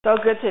So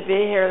good to be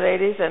here,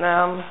 ladies. And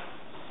I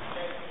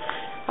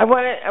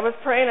was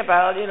praying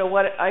about,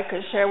 what I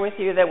could share with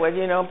you that would,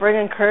 bring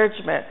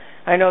encouragement.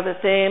 I know the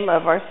theme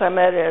of our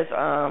summit is,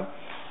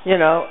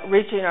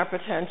 reaching our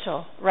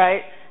potential,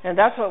 right? And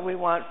that's what we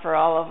want for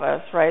all of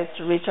us, right?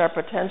 To reach our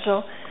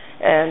potential.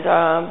 And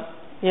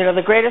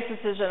the greatest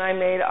decision I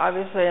made,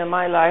 obviously, in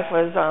my life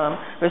was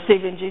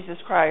receiving Jesus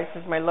Christ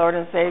as my Lord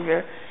and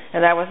Savior,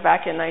 and that was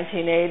back in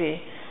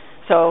 1980.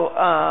 So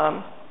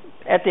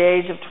at the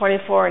age of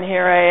 24, and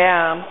here I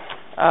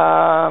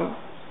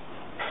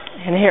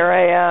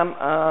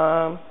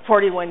am,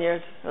 41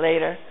 years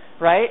later,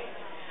 right?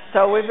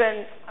 So we've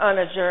been on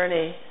a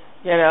journey,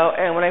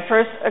 and when I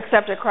first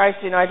accepted Christ,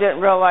 I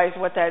didn't realize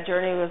what that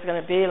journey was going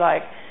to be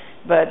like.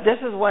 But this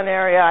is one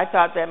area I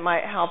thought that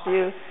might help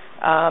you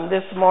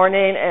this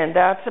morning, and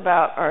that's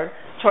about our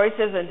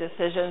choices and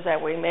decisions that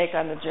we make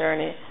on the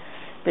journey.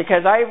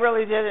 Because I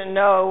really didn't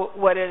know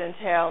what it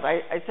entailed.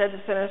 I said the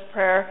sinner's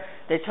prayer.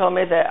 They told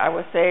me that I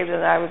was saved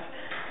and I was,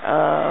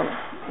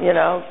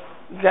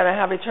 going to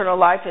have eternal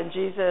life in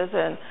Jesus.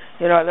 And,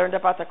 I learned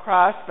about the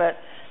cross, but,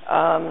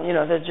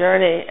 the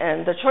journey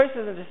and the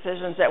choices and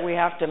decisions that we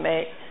have to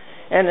make.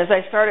 And as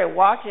I started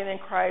walking in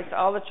Christ,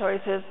 all the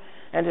choices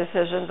and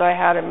decisions I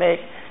had to make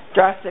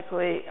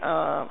drastically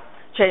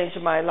changed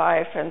my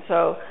life. And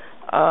so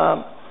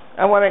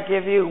I want to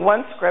give you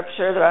one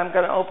scripture that I'm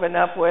going to open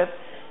up with.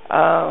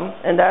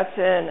 And that's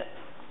in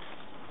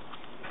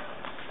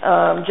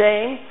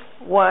James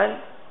 1,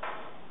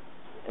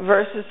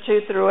 verses 2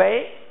 through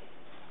 8.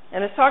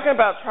 And it's talking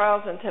about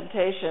trials and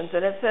temptations.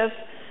 And it says,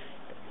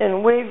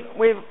 and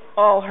we've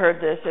all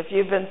heard this, if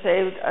you've been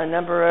saved a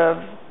number of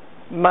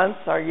months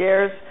or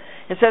years,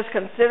 it says,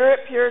 "Consider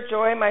it pure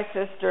joy, my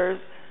sisters,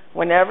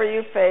 whenever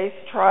you face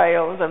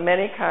trials of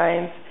many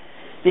kinds,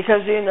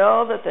 because you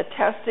know that the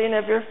testing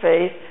of your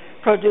faith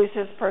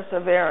produces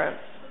perseverance.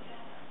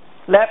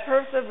 Let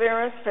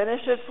perseverance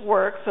finish its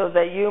work so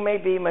that you may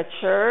be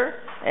mature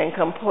and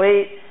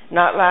complete,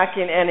 not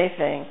lacking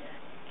anything.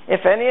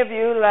 If any of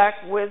you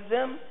lack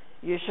wisdom,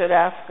 you should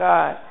ask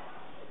God,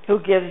 who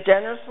gives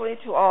generously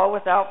to all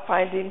without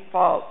finding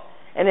fault,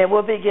 and it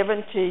will be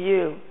given to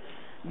you.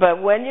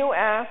 But when you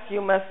ask,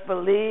 you must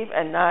believe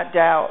and not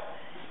doubt,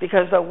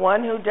 because the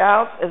one who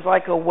doubts is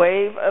like a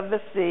wave of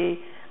the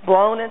sea,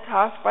 blown and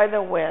tossed by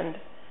the wind,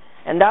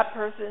 and that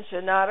person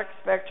should not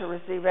expect to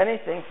receive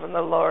anything from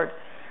the Lord.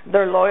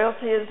 Their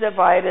loyalty is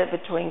divided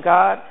between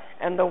God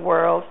and the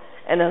world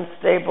and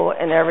unstable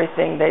in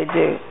everything they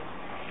do."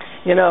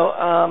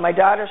 My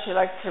daughter, she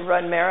likes to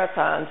run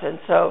marathons. And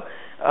so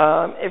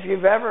if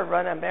you've ever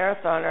run a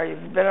marathon or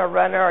you've been a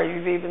runner or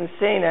you've even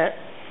seen it,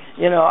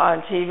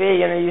 on TV,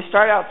 you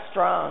start out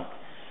strong,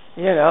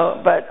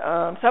 but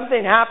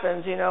something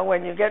happens,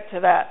 when you get to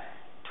that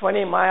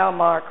 20-mile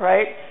mark,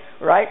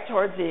 right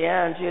towards the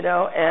end,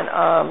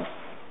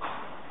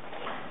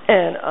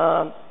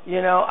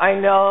 I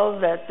know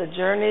that the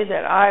journey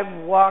that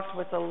I've walked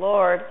with the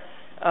Lord,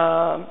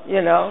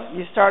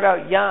 you start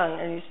out young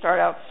and you start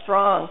out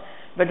strong,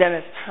 but then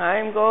as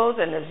time goes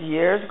and as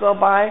years go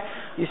by,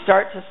 you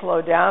start to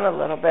slow down a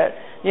little bit.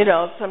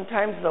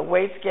 Sometimes the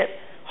weights get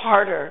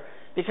harder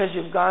because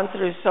you've gone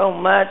through so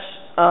much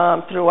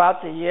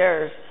throughout the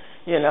years,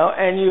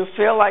 and you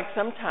feel like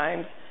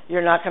sometimes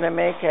you're not going to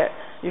make it.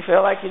 You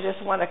feel like you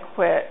just want to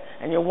quit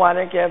and you want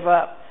to give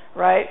up,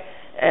 right?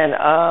 And,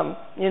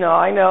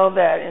 I know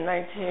that in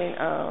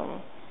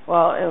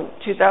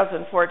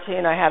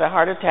 2014, I had a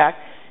heart attack.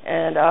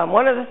 And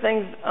one of the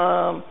things,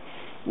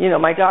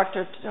 my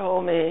doctor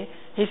told me,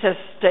 he says,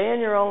 stay in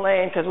your own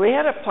lane, because we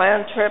had a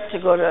planned trip to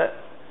go to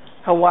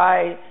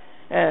Hawaii.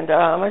 And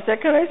I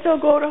said, can I still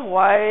go to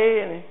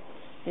Hawaii? And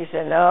he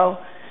said, no.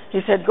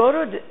 He said, go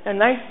to a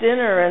nice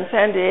dinner in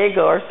San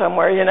Diego or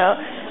somewhere,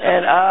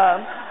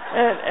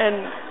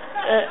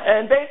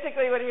 And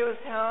basically what he was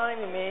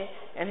telling me,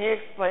 and he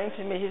explained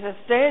to me, he said,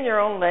 stay in your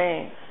own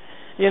lane.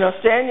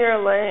 Stay in your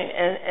lane.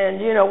 And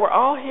we're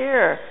all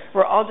here.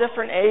 We're all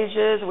different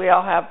ages. We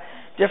all have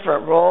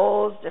different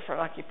roles,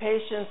 different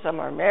occupations. Some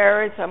are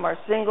married, some are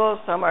single,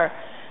 some are,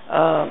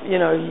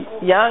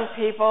 young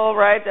people,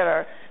 right, that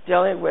are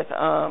dealing with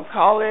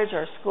college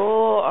or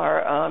school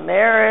or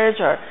marriage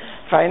or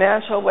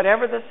financial,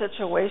 whatever the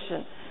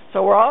situation.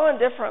 So we're all in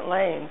different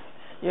lanes,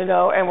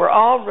 and we're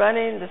all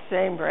running the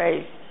same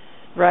race.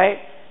 Right?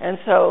 And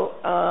so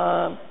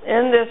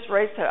in this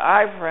race that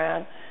I've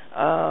ran,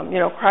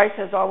 Christ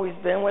has always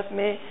been with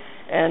me,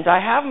 and I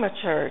have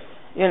matured,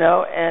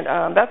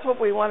 and that's what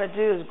we want to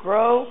do is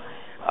grow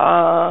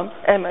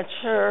and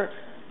mature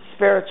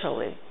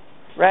spiritually,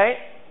 right?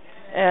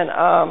 And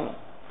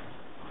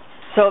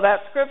so that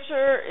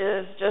scripture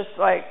is just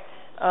like,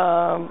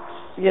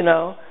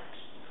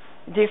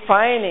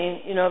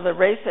 defining, the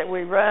race that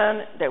we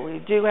run, that we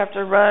do have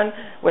to run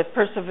with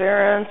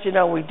perseverance.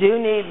 We do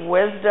need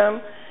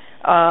wisdom.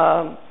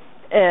 How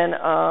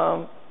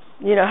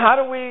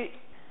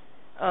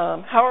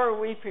are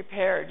we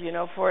prepared,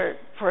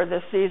 for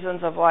the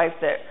seasons of life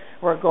that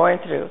we're going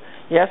through?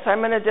 Yes,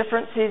 I'm in a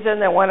different season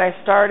than when I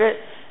started,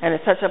 and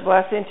it's such a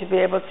blessing to be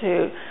able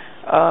to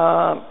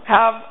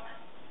have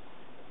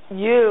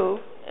you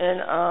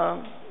in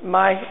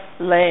my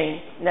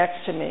lane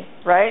next to me,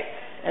 right?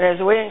 And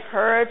as we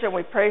encourage and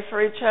we pray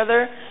for each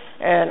other,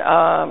 and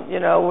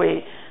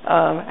we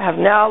have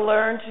now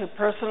learned to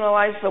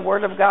personalize the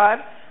Word of God,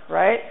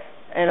 right,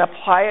 and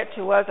apply it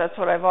to us. That's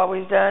what I've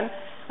always done.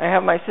 I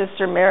have my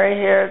sister Mary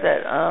here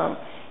that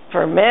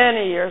for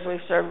many years we've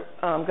served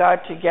God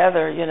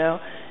together,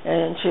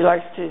 and she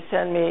likes to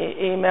send me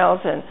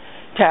emails and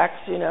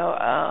texts,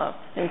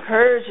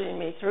 encouraging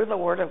me through the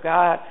Word of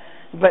God.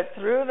 But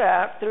through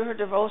her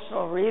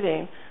devotional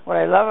reading, what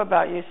I love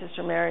about you,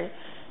 Sister Mary,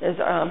 is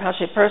how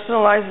she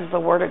personalizes the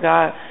Word of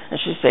God, and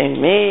she's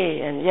saying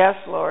me, and yes,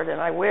 Lord, and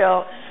I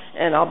will,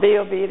 and I'll be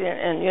obedient,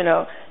 and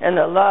and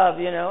the love,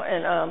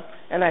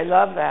 and I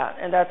love that,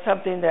 and that's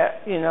something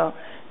that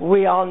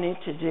we all need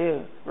to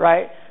do,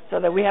 right? So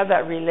that we have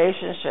that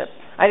relationship.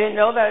 I didn't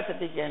know that at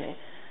the beginning,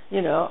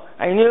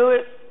 I knew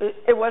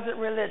it wasn't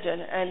religion,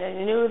 and I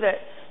knew that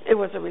it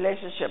was a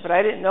relationship, but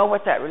I didn't know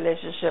what that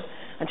relationship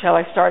until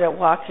I started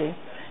walking,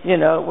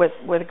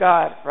 with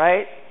God,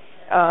 right?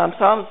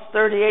 Psalms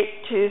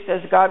 38:2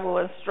 says God will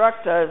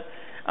instruct us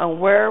on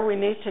where we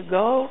need to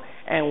go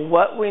and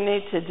what we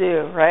need to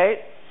do, right?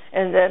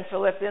 And then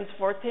Philippians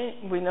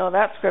 4:13, we know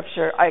that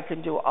scripture, I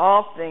can do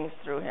all things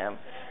through him,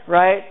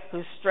 right?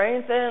 Who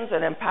strengthens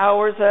and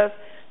empowers us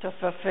to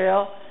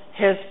fulfill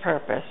his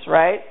purpose,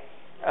 right?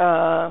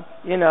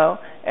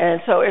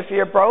 And so if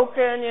you're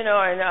broken,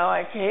 I know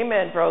I came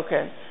in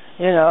broken,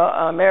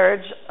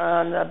 marriage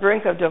on the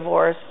brink of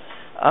divorce.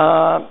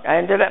 I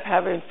ended up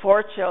having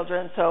 4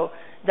 children, so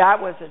that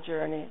was a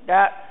journey.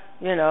 That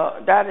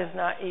is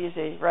not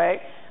easy,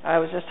 right? I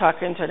was just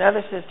talking to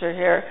another sister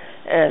here,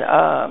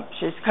 and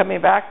she's coming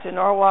back to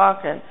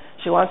Norwalk, and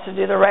she wants to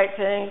do the right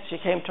things. She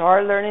came to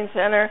our learning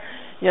center,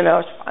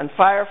 on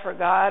fire for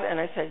God, and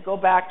I said, go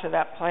back to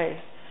that place.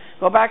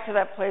 Go back to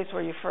that place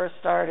where you first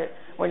started,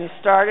 when you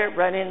started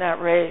running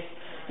that race.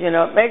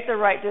 Make the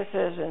right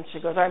decisions. She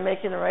goes, I'm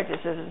making the right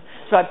decisions.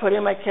 So I put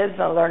in my kids in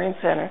the learning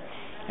center.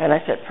 And I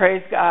said,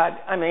 praise God.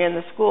 I mean, in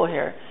the school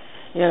here.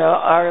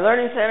 Our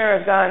learning center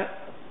has gone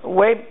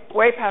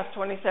way past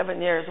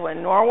 27 years.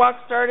 When Norwalk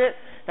started,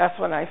 that's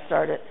when I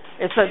started.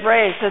 It's a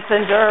race. It's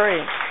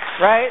enduring,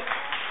 right?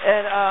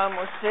 And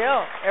we're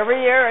still,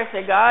 every year I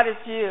say, God,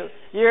 it's you.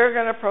 You're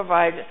going to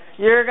provide.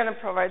 You're going to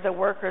provide the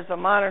workers, the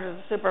monitors,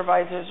 the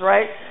supervisors,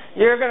 right?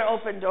 You're going to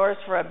open doors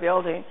for a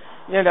building.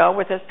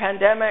 With this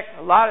pandemic,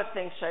 a lot of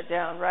things shut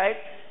down, right?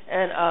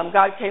 And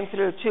God came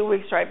through 2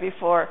 weeks right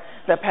before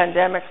the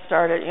pandemic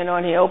started,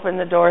 and he opened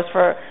the doors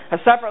for a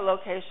separate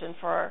location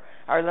for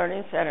our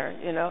learning center,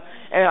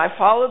 And I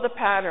followed the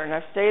pattern.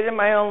 I've stayed in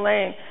my own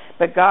lane,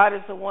 but God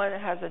is the one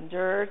that has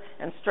endured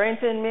and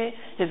strengthened me.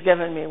 He's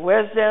given me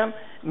wisdom,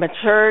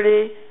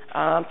 maturity,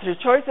 through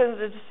choices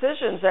and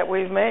decisions that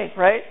we've made,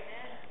 right?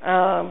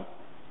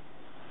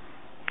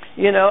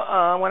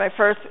 When I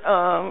first,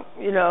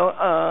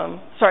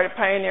 started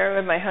pioneering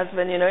with my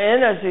husband, in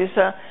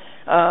Azusa,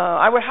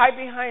 I would hide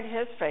behind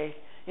his faith,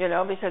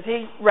 because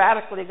he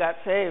radically got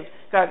saved.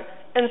 God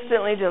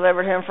instantly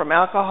delivered him from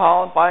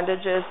alcohol,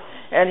 bondages,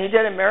 and he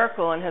did a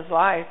miracle in his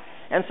life.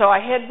 And so I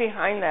hid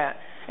behind that.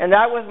 And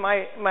that was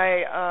my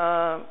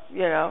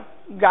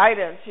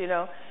guidance,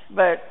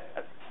 But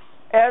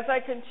as I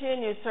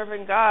continued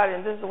serving God,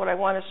 and this is what I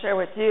want to share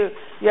with you,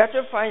 you have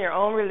to find your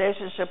own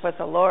relationship with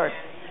the Lord.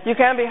 You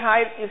can't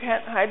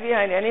hide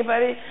behind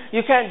anybody.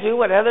 You can't do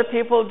what other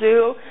people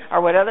do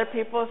or what other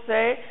people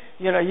say.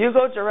 You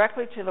go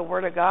directly to the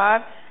Word of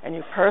God and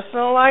you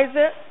personalize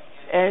it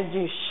and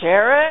you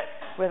share it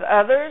with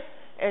others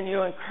and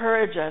you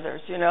encourage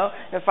others.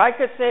 If I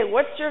could say,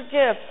 what's your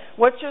gift?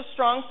 What's your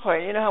strong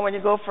point? You know how when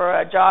you go for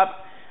a job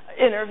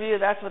interview,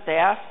 that's what they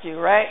ask you,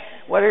 right?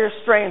 What are your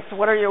strengths?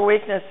 What are your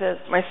weaknesses?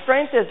 My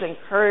strength is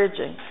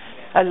encouraging.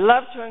 I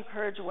love to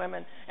encourage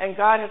women, and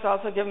God has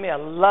also given me a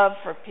love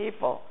for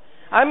people.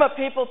 I'm a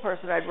people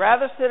person. I'd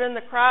rather sit in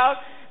the crowd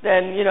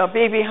than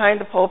be behind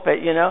the pulpit,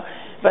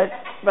 But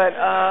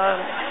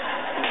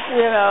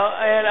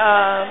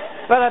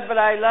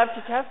I love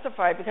to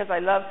testify because I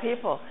love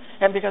people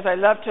and because I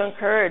love to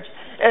encourage,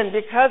 and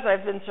because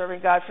I've been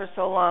serving God for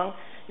so long.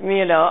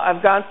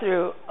 I've gone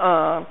through.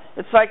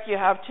 It's like you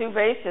have 2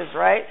 vases,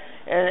 right?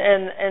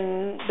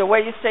 And the way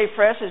you stay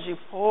fresh is you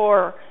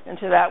pour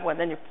into that one,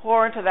 then you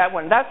pour into that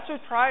one. That's through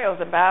trials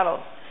and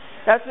battles.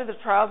 That's through the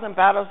trials and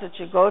battles that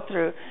you go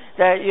through.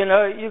 That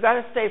you got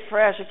to stay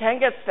fresh. You can't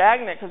get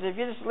stagnant, because if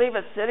you just leave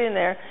it sitting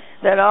there,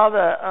 then all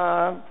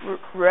the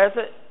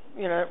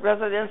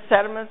resident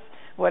sediments,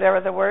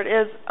 whatever the word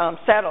is,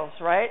 settles,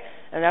 right?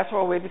 And that's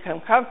where we become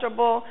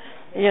comfortable.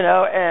 We're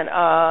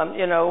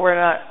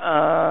not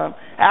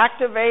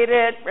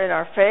activated in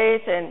our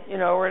faith, and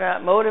we're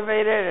not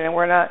motivated, and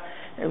we're not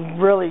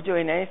really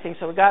doing anything.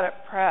 So we got to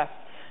press,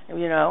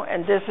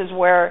 and this is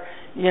where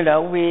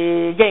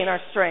we gain our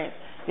strength,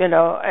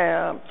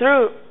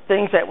 through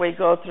things that we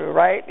go through,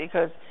 right?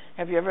 Because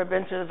have you ever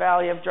been to the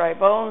Valley of Dry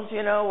Bones?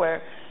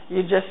 Where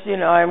you just,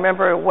 I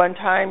remember one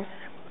time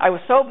I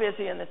was so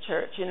busy in the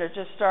church,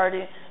 just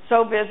starting,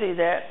 so busy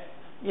that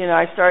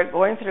I started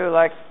going through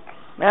like,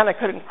 man, I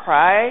couldn't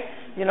cry.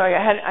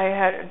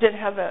 I didn't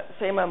have the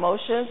same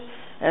emotions,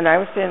 and I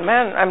was saying,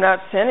 man, I'm not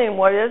sinning.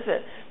 What is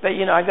it? But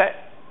I got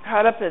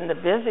caught up in the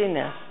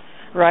busyness,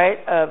 right,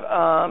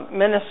 of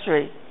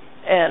ministry,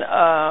 and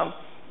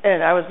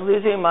I was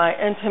losing my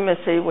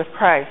intimacy with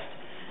Christ,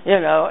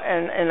 and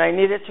I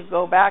needed to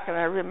go back. And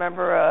I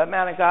remember a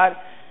man of God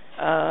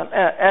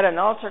at an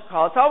altar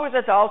call. It's always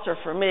at the altar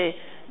for me,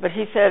 but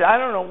he said, I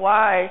don't know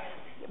why,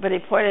 but he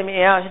pointed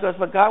me out. He goes,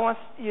 but God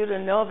wants you to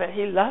know that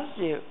He loves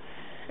you.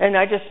 And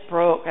I just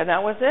broke, and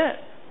that was it.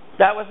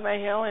 That was my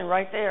healing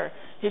right there.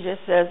 He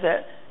just says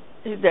that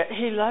He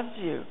loves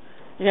you,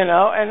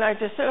 And I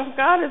just said, oh,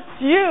 God,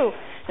 it's you.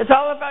 It's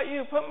all about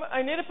you.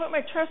 I need to put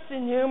my trust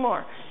in you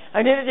more.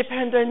 I need to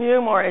depend on you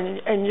more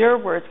and your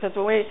words, because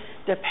when we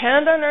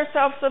depend on our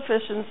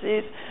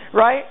self-sufficiencies,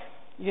 right,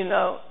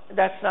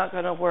 that's not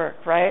going to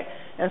work, right?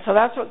 And so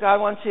that's what God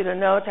wants you to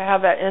know, to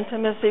have that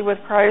intimacy with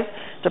Christ,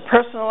 to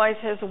personalize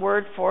His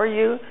word for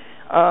you,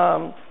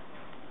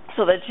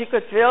 so that you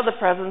could feel the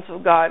presence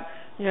of God,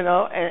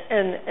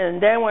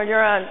 and then when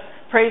you're on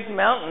Praise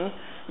Mountain,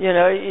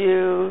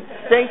 you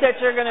think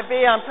that you're going to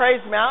be on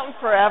Praise Mountain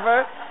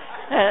forever,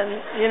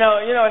 and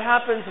what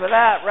happens with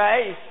that,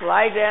 right? You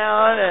slide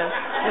down, and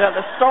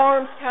the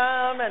storms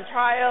come, and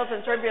trials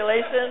and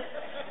tribulations,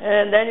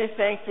 and then you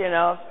think,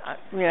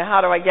 how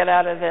do I get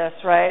out of this,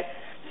 right?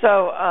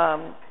 So,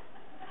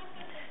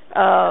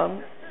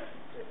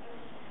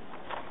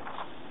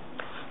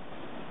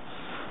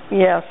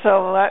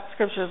 so that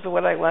scripture is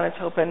what I wanted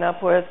to open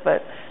up with,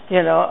 but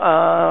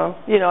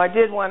I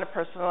did want to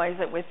personalize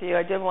it with you.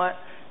 I did want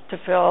to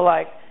feel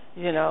like,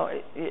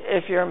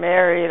 if you're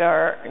married,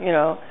 or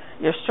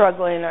you're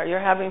struggling, or you're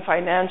having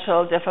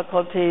financial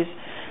difficulties,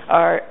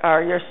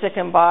 or you're sick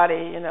in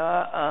body,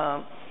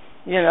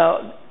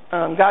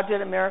 God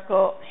did a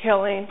miracle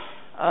healing,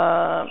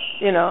 not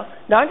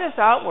just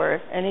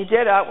outward, and He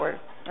did outward.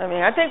 I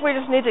mean, I think we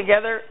just need to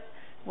gather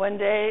one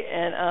day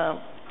and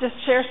just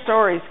share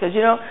stories, because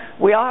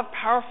we all have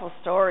powerful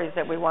stories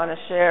that we want to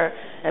share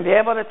and be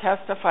able to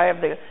testify of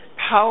the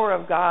power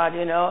of God,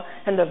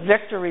 and the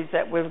victories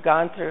that we've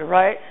gone through,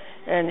 right?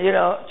 And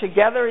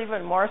together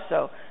even more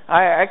so.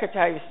 I could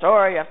tell you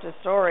story after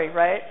story,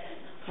 right?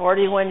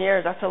 41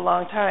 years, that's a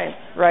long time,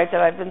 right,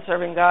 that I've been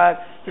serving God.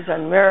 He's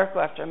done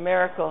miracle after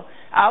miracle,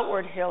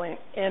 outward healing,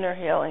 inner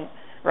healing,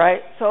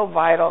 right? So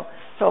vital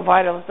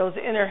those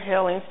inner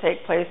healings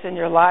take place in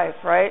your life,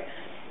 right?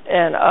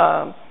 And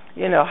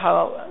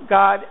how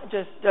God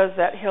just does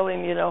that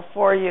healing,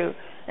 for you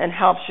and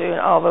helps you in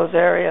all those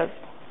areas.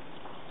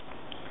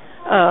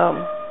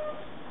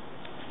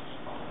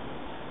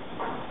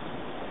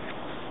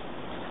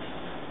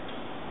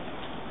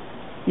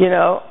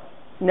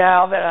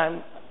 Now that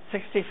I'm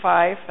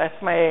 65,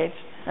 that's my age.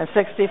 I'm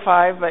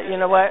 65, but you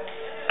know what?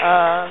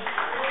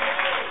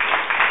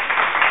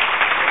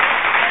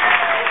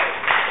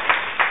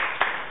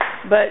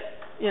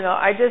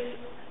 I just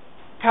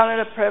count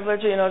it a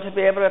privilege, to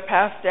be able to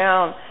pass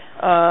down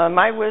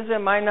my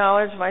wisdom, my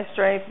knowledge, my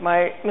strength,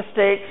 my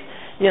mistakes,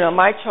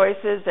 my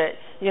choices that,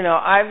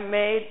 I've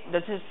made, the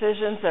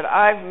decisions that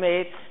I've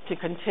made to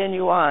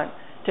continue on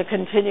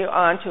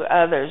to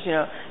others,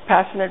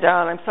 passing it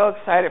down. I'm so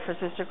excited for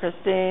Sister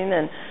Christine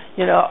and,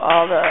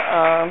 all the,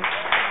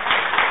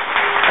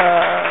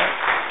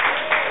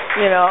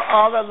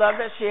 all the love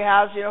that she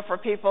has, for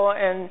people,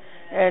 and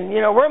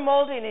we're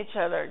molding each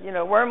other.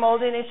 We're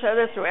molding each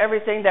other through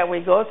everything that we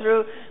go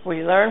through.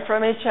 We learn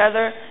from each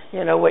other,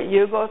 what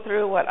you go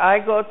through, what I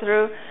go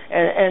through,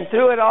 and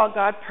through it all,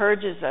 God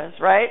purges us,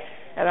 right?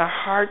 And our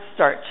hearts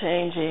start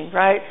changing,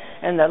 right?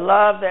 And the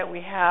love that we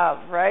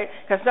have, right?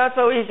 Because it's not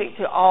so easy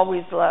to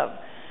always love.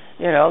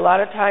 A lot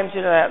of times,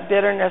 that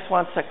bitterness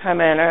wants to come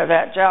in, or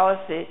that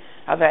jealousy,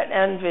 or that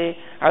envy,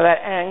 or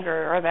that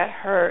anger, or that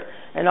hurt,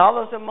 and all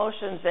those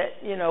emotions that,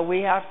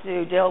 we have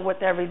to deal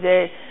with every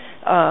day.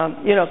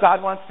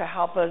 God wants to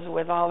help us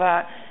with all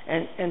that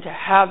and to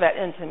have that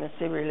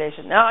intimacy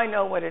relation. Now I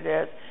know what it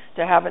is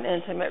to have an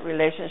intimate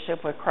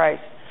relationship with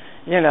Christ,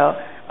 and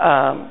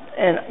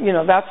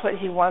that's what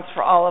He wants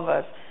for all of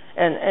us.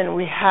 And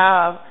we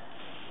have,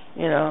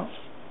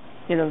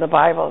 the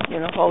Bible,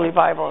 Holy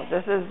Bible.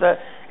 This is the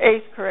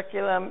 8th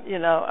curriculum,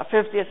 a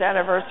 50th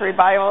anniversary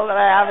Bible that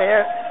I have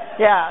here.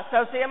 Yeah,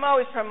 so see, I'm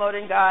always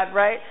promoting God,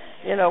 right?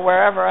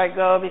 Wherever I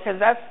go, because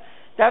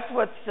that's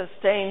what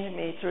sustained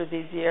me through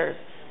these years.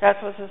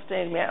 That's what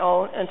sustained my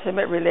own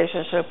intimate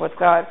relationship with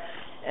God.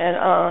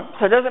 And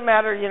so it doesn't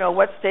matter,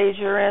 what stage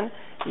you're in.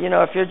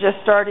 If you're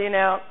just starting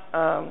out,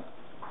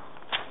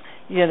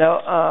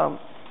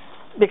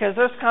 because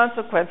there's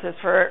consequences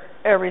for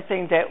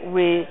everything that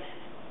we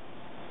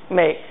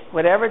make.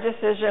 Whatever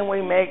decision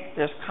we make,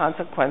 there's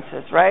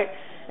consequences, right?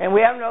 And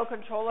we have no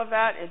control of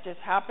that. It just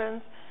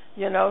happens,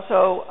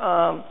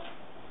 so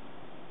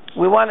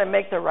we want to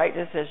make the right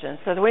decisions,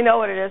 because we know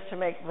what it is to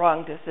make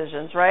wrong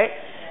decisions, right?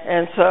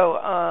 And so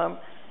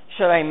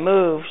should I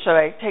move? Should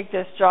I take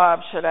this job?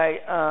 Should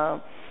I,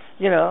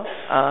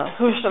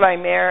 who should I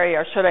marry?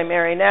 Or should I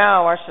marry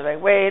now? Or should I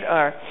wait?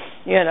 Or,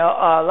 You know,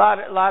 a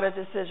lot of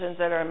decisions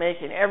that are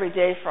making every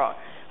day for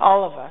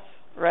all of us,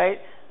 right?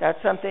 That's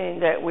something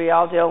that we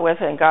all deal with,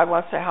 and God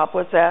wants to help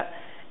with that.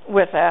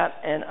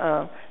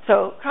 And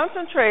so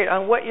concentrate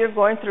on what you're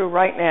going through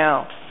right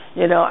now.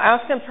 You know,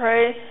 ask and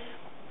pray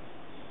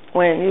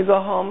when you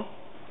go home.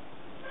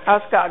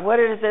 Ask God what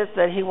it is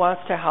that He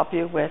wants to help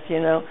you with,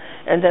 you know,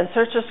 and then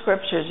search the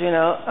scriptures. You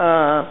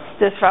know,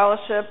 this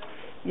fellowship,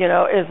 you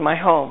know, is my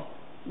home,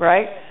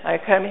 right? I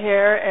come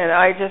here and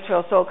I just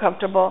feel so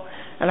comfortable,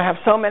 and I have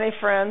so many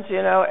friends,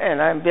 you know,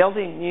 and I'm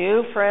building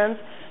new friends,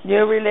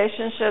 new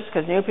relationships,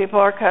 because new people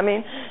are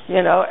coming,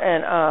 you know,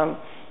 and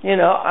you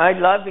know, I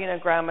love being a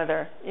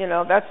grandmother. You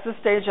know, that's the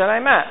stage that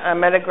I'm at.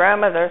 I'm at a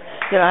grandmother.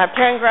 You know, I have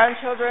 10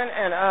 grandchildren,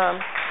 and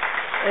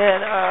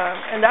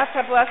that's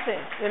a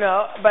blessing, you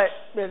know. But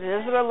it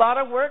isn't a lot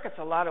of work. It's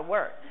a lot of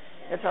work.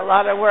 It's a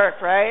lot of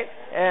work, right?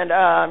 And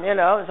you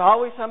know, there's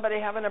always somebody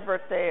having a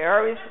birthday.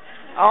 Always,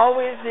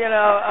 you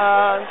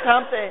know,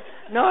 something.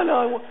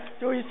 No,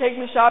 do you take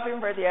me shopping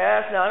for it?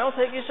 Yes. No, I don't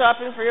take you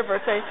shopping for your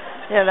birthday.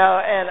 You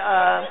know,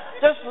 and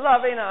just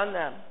loving on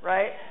them,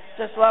 right?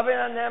 Just loving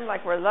on them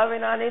like we're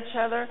loving on each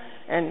other.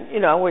 And, you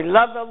know, we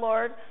love the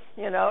Lord,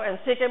 you know, and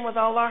seek Him with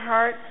all our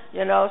heart,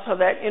 you know, so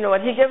that, you know,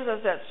 and He gives us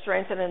that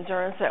strength and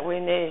endurance that we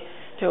need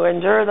to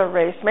endure the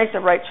race, make the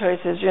right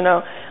choices, you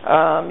know.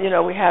 You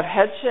know, we have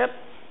headship.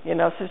 You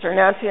know, Sister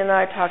Nancy and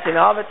I talking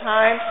all the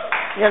time,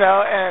 you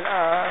know, and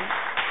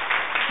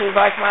she's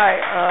like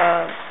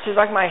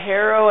my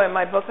hero in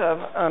my book of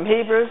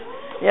Hebrews,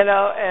 you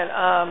know,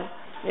 and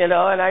you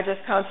know, and I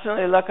just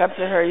constantly look up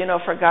to her, you know,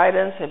 for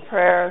guidance and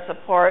prayer and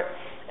support.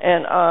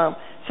 And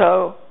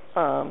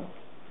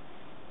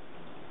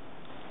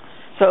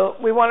so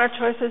we want our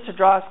choices to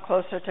draw us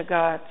closer to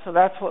God. So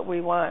that's what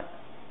we want.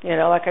 You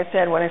know, like I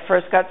said, when I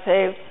first got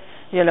saved,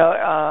 you know,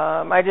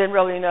 I didn't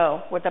really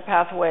know what the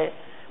pathway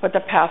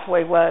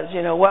was,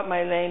 you know, what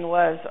my lane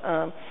was,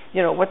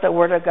 you know, what the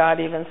Word of God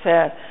even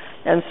said.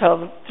 And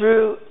so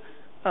through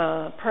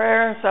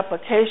prayer and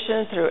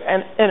supplication, through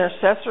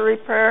intercessory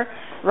prayer,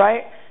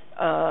 right?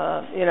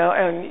 You know,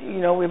 and,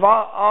 you know, we've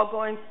all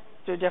going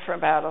through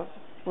different battles.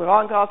 We've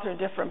all gone through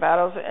different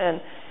battles,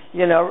 and,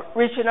 you know,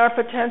 reaching our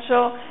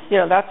potential, you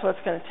know, that's what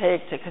it's going to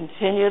take to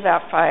continue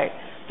that fight,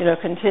 you know,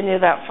 and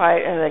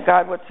that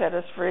God would set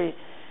us free,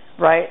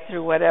 right,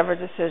 through whatever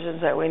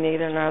decisions that we need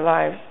in our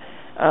lives.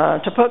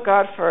 To put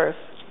God first.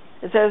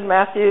 It says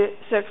Matthew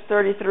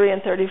 6:33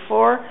 and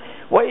 34,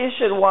 what you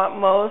should want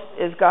most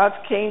is God's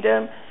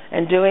kingdom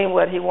and doing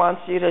what He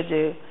wants you to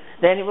do.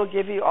 Then He will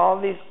give you all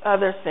these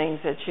other things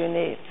that you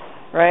need,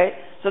 right?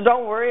 So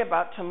don't worry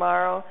about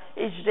tomorrow.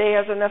 Each day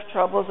has enough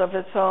troubles of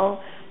its own.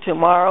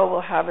 Tomorrow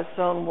will have its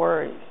own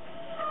worries.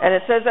 And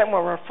it says that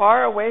when we're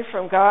far away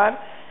from God,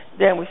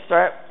 then we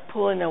start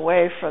pulling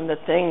away from the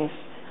things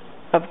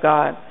of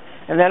God.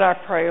 And then our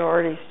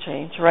priorities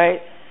change, right?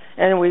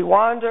 And we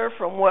wander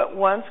from what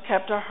once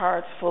kept our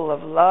hearts full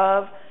of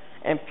love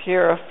and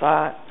pure of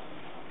thought.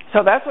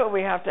 So that's what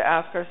we have to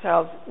ask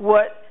ourselves,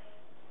 what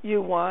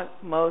you want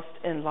most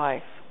in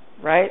life,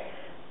 right?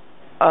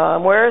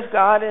 Where is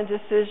God in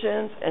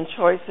decisions and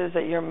choices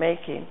that you're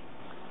making?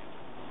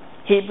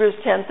 Hebrews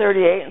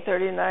 10:38 and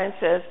 39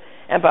 says,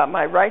 "But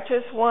my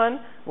righteous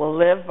one will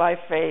live by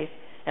faith,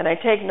 and I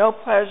take no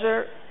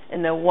pleasure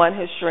in the one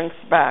who shrinks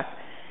back.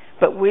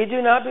 But we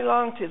do not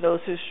belong to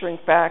those who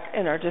shrink back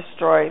and are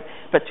destroyed,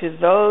 but to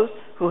those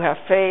who have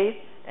faith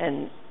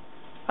and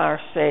are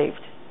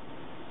saved."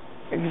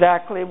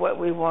 Exactly what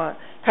we want.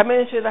 Coming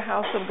into the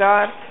house of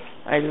God,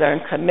 I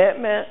learned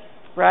commitment,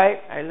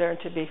 right? I learned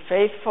to be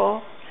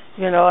faithful.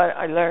 You know,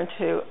 I learned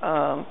to,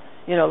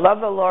 you know, love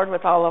the Lord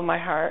with all of my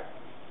heart.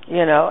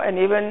 You know, and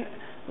even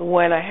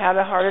when I had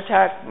a heart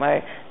attack,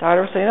 my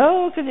daughter was saying,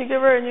 "Oh, could you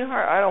give her a new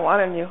heart?" I don't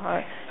want a new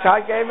heart.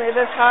 God gave me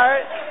this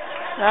heart.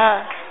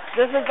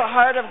 This is the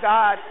heart of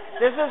God.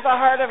 This is the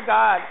heart of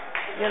God.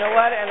 You know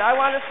what? And I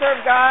want to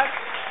serve God,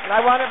 and I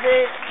want to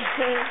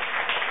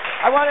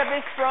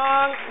be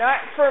strong,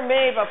 not for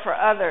me, but for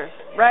others,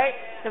 right?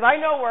 Because I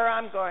know where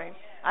I'm going.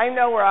 I've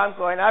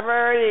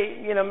already,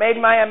 you know, made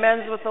my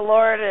amends with the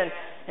Lord, and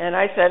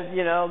I said,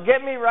 you know,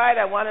 get me right.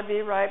 I want to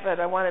be right, but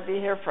I want to be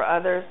here for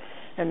others.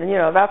 And, you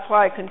know, that's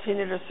why I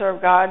continue to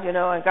serve God, you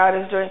know, and God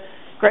is doing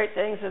great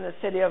things in the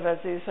city of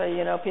Azusa.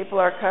 You know, people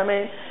are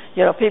coming,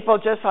 you know, people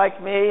just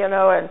like me, you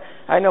know, and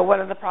I know one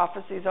of the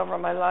prophecies over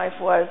my life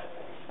was,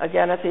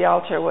 again at the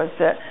altar, was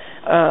that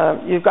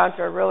you've gone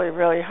through a really,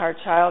 really hard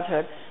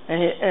childhood.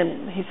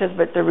 And he says,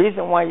 but the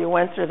reason why you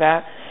went through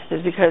that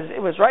is because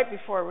it was right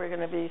before we were going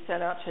to be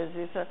sent out to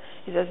Azusa.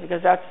 He says,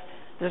 because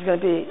there's going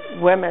to be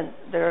women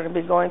that are going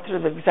to be going through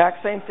the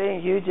exact same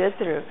thing you did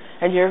through,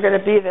 and you're going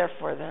to be there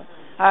for them.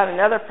 I had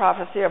another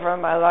prophecy over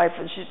my life,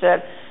 and she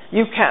said,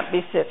 you can't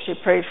be sick. She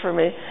prayed for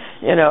me,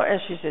 you know, and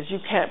she says, you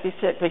can't be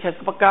sick because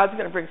God's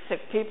going to bring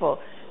sick people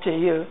to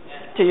you,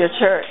 to your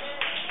church.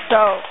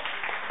 So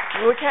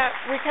we can't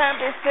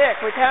be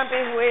sick. We can't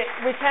be weak,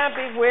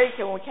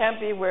 and we can't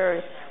be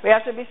weary. We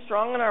have to be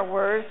strong in our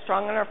words,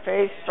 strong in our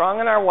faith, strong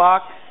in our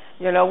walk,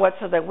 you know what,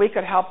 so that we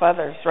could help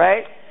others,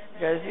 right?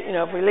 Because, you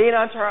know, if we lean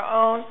onto our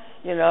own,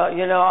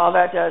 all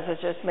that does is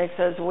just makes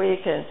us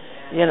weak, and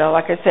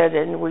like I said,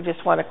 and we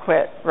just want to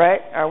quit,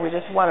 right? Or we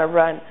just want to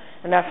run,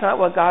 and that's not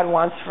what God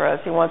wants for us.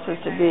 He wants us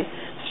to be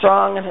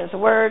strong in His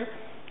Word,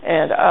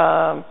 and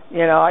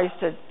I used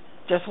to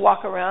just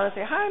walk around and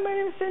say, "Hi, my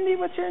name is Cindy.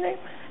 What's your name?"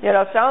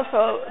 It sounds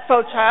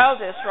so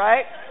childish,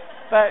 right?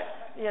 But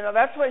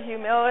that's what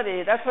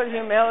humility. That's what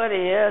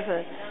humility is,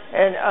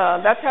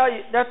 and that's how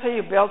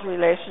you build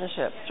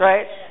relationships,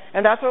 right?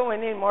 And that's what we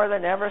need more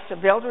than ever, is to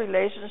build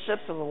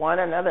relationships with one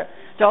another.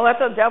 Don't let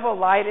the devil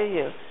lie to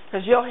you,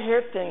 because you'll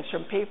hear things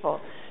from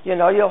people.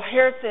 You'll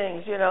hear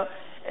things, and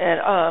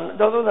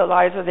those are the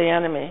lies of the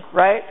enemy,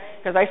 right?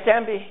 Because I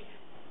stand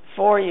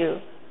before you.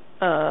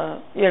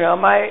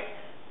 My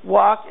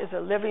walk is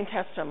a living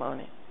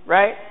testimony,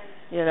 right?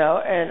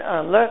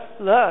 And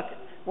look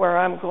where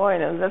I'm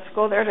going, and let's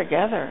go there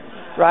together,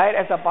 right?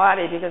 As a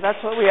body, because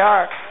that's what we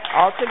are.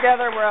 All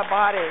together, we're a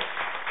body.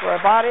 We're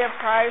a body of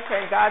Christ,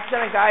 and God's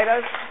going to guide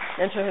us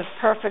into His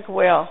perfect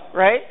will,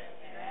 right?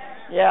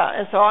 Yeah,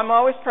 and so I'm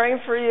always praying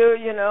for you.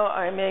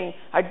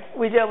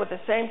 We deal with the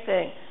same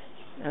thing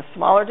in a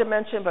smaller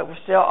dimension, but we're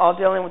still all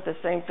dealing with the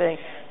same thing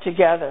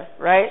together,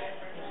 right?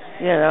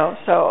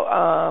 So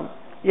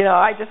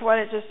I just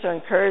wanted to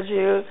encourage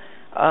you.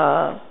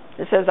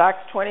 It says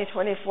Acts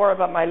 20:24,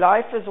 but my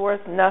life is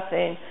worth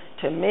nothing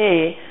to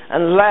me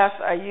unless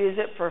I use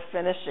it for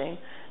finishing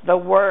the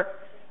work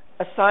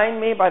assigned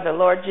me by the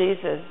Lord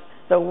Jesus,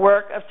 the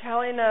work of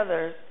telling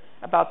others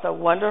about the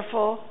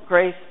wonderful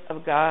grace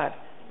of God,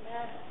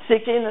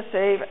 seeking the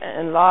saved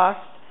and lost,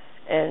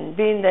 and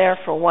being there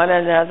for one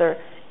another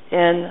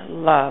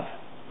in love,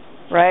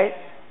 right?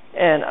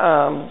 And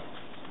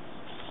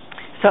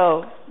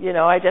so,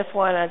 I just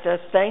want to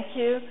thank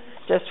you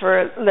just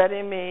for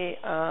letting me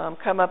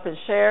come up and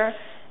share,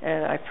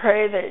 and I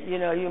pray that,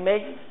 you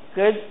make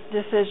good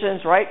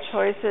decisions, right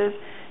choices.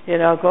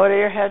 Go to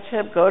your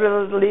headship, go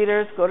to the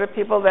leaders, go to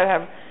people that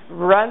have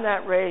run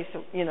that race,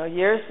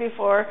 years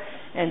before,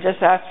 and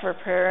just ask for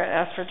prayer and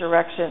ask for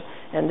direction,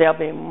 and they'll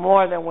be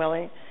more than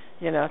willing,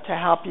 to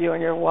help you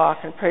in your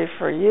walk and pray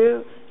for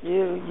you,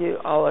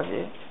 all of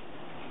you.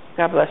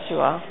 God bless you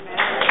all.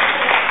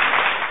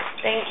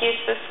 Thank you,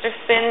 Sister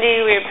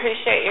Cindy. We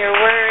appreciate your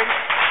word.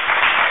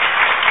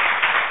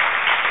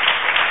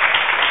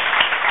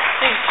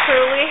 She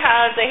truly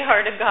has a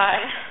heart of God.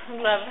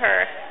 Love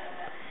her.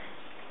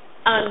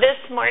 This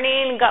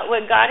morning,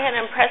 what God had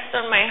impressed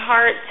on my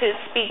heart to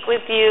speak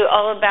with you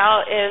all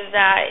about is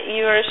that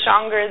you are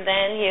stronger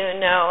than you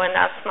know, and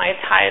that's my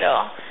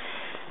title.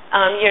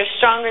 You're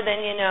stronger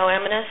than you know.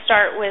 I'm going to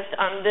start with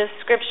this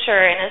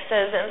scripture, and it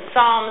says in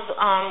Psalms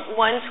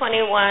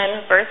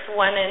 121, verse 1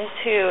 and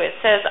 2, it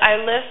says, I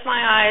lift my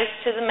eyes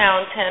to the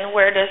mountain.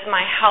 Where does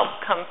my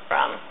help come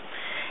from?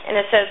 And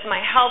it says,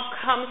 my help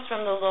comes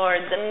from the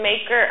Lord, the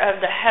maker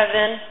of the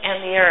heaven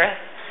and the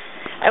earth.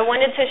 I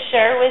wanted to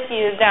share with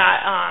you that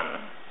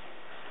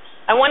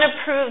I want to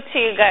prove to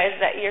you guys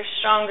that you're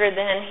stronger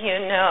than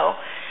you know.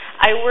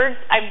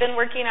 I've been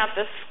working at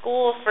this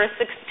school for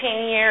 16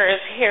 years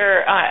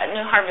here at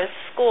New Harvest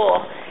School,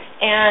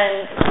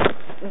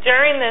 and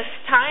during this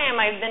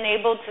time I've been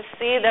able to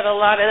see that a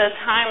lot of the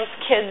times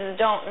kids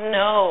don't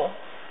know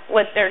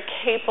what they're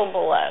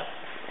capable of.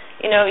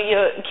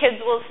 Kids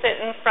will sit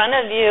in front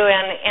of you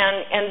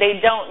and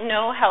they don't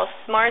know how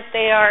smart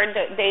they are.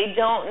 They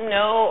don't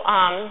know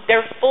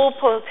their full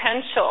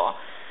potential.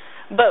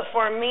 But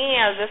for me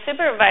as a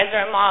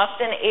supervisor, I'm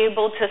often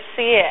able to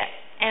see it.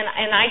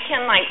 And I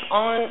can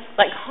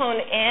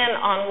hone in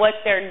on what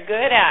they're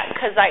good at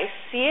because I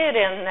see it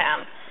in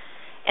them.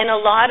 And a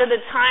lot of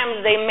the times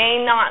they may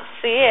not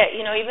see it.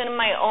 Even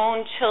my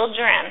own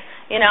children,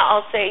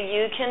 I'll say,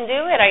 you can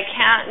do it. I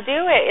can't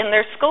do it in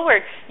their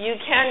schoolwork. You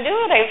can do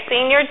it. I've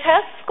seen your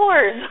test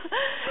scores.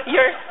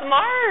 You're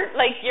smart.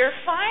 You're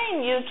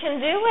fine. You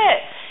can do it.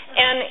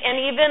 And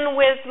even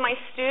with my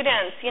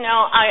students,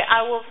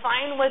 I will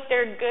find what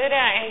they're good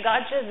at, and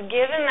God's just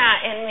given that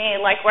in me,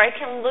 where I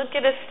can look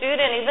at a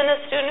student, even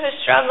a student who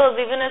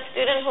struggles, even a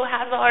student who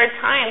has a hard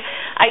time,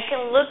 I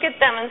can look at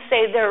them and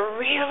say, they're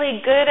really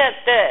good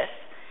at this.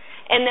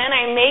 And then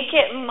I make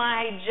it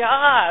my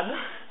job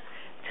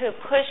to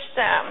push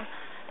them.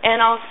 And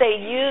I'll say,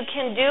 you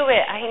can do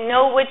it. I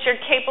know what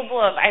you're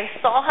capable of. I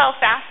saw how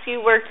fast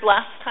you worked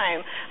last time.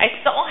 I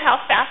saw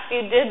how fast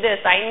you did this.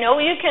 I know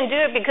you can do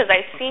it because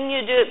I've seen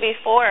you do it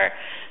before.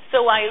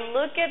 So I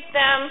look at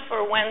them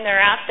for when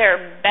they're at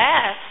their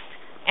best,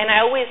 and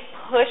I always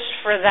push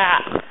for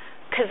that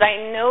because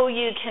I know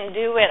you can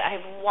do it.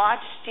 I've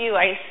watched you.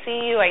 I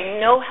see you.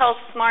 I know how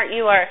smart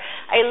you are.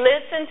 I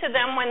listen to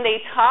them when they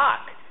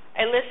talk.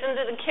 I listen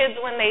to the kids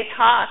when they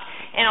talk,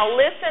 and I'll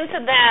listen to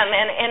them,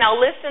 and I'll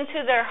listen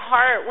to their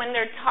heart. When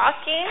they're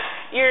talking,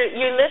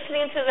 you're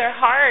listening to their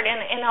heart,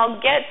 and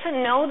I'll get to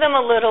know them a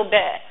little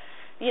bit.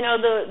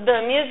 The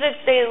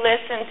music they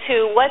listen to,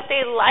 what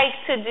they like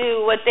to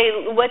do, what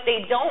they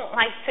don't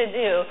like to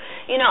do.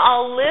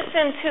 I'll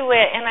listen to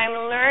it, and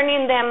I'm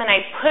learning them, and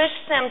I push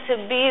them to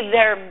be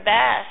their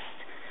best.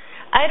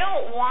 I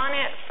don't want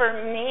it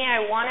for me.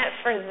 I want it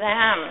for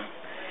them.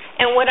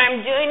 And what I'm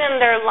doing in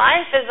their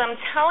life is I'm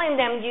telling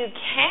them, you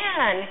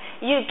can.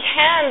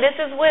 This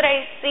is what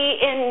I see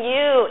in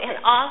you. And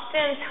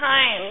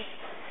oftentimes,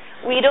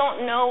 we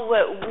don't know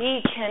what we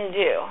can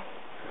do.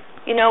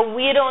 You know,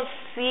 we don't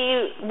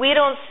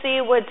see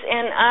what's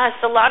in us.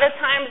 A lot of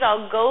times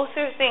I'll go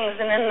through things,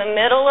 and in the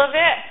middle of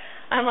it,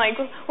 I'm like,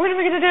 what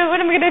am I going to do? What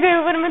am I going to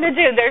do? What am I going to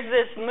do? There's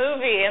this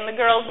movie, and the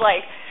girl's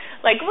like,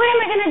 what am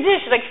I going to do?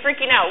 She's like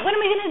freaking out. What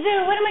am I going to do?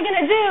 What am I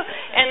going to do?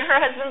 And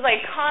her husband's like,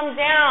 calm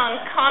down.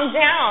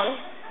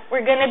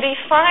 We're going to be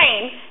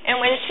fine. And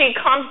when she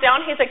calms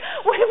down, he's like,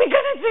 what are we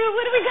going to do?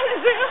 What are we going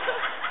to do?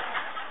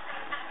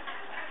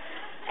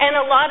 And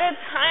a lot of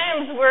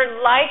times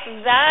we're like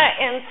that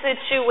in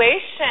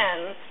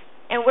situations.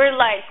 And we're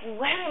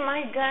like, what am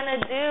I going to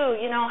do?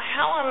 You know,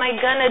 how am I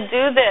going to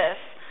do this?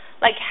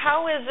 Like,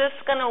 how is this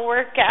going to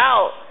work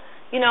out?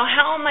 You know,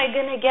 how am I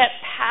going to get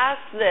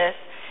past this?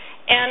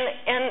 And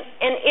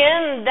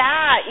in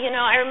that, you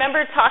know, I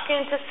remember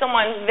talking to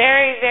someone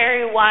very,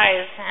 very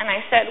wise, and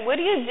I said,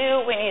 what do you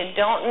do when you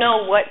don't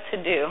know what to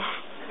do?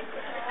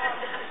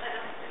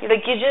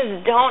 Like, you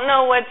just don't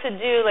know what to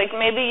do. Like,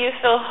 maybe you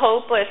feel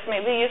hopeless.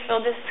 Maybe you feel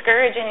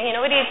discouraged. And you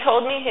know what he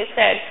told me? He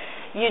said,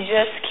 you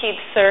just keep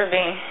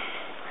serving.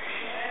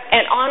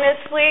 And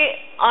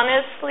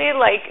honestly,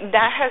 like,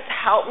 that has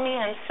helped me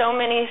in so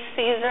many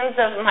seasons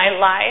of my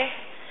life.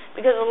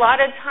 Because a lot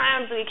of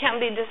times we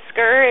can be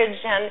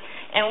discouraged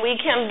and we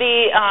can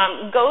be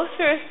go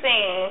through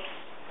things,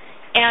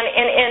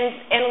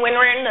 and when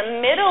we're in the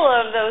middle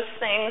of those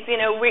things, you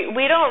know,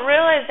 we don't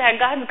realize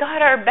that God's got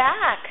our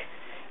back.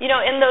 You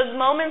know, in those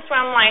moments where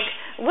I'm like,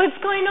 what's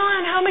going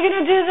on? How am I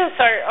going to do this?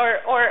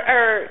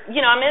 Or you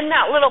know, I'm in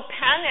that little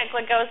panic,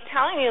 like I was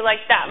telling you,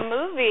 like that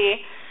movie.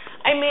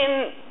 I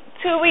mean,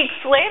 2 weeks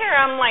later,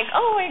 I'm like,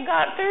 oh, I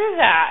got through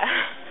that.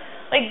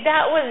 Like,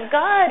 that was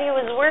God. He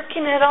was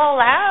working it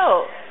all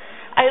out.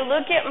 I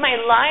look at my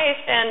life,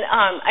 and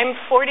I'm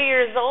 40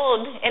 years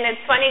old, and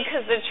it's funny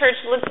because the church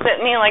looks at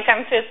me like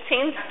I'm 15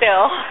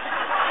 still.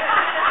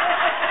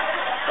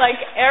 Like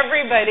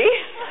everybody.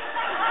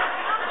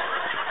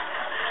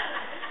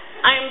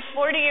 I'm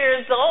 40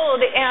 years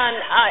old, and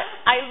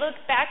I look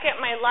back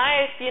at my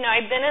life. You know,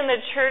 I've been in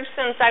the church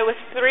since I was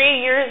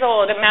 3 years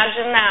old.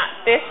 Imagine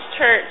that, this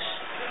church.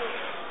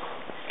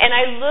 And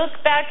I look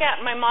back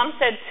at, my mom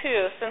said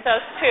 2, since I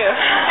was 2.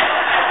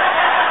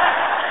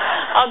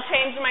 I'll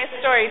change my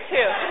story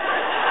too.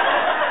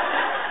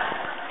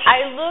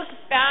 I look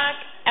back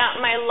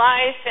at my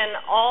life and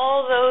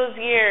all those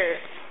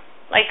years,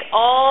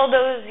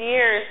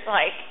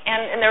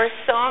 and there were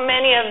so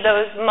many of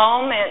those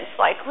moments,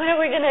 like, what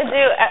are we going to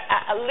do?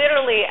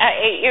 Literally at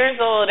 8 years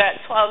old,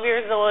 at 12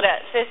 years old,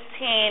 at 15,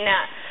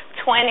 at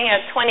 20,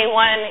 at 21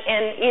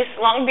 in East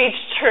Long Beach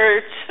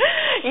Church,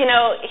 you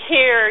know,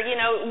 here, you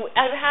know,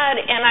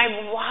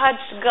 I've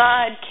watched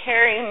God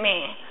carry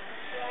me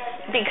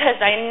because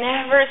I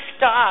never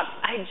stopped.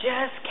 I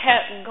just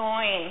kept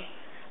going.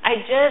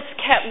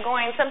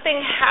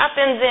 Something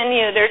happens in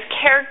you. There's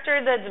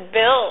character that's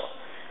built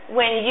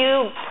when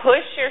you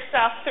push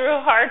yourself through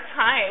a hard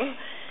time.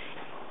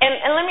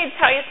 And let me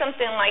tell you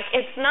something, like,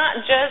 it's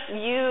not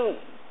just you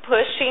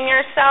pushing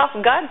yourself,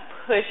 God's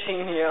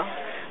pushing you.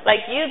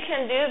 Like, you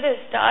can do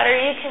this, daughter,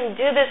 you can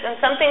do this, and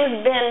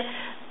something's been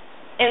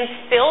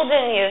instilled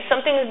in you,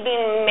 something's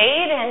being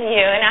made in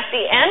you, and at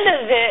the end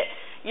of it,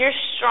 you're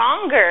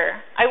stronger.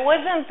 I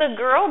wasn't the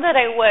girl that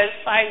I was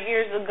 5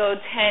 years ago,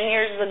 10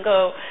 years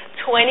ago,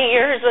 20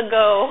 years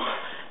ago,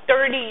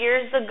 30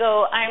 years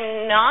ago.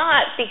 I'm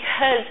not,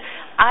 because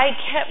I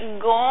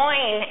kept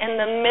going in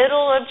the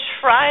middle of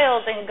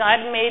trials, and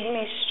God made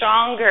me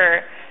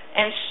stronger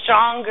and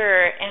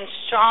stronger and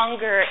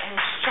stronger and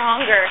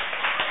stronger.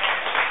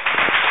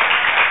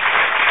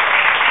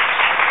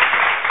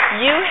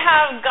 You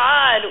have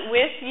God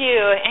with you,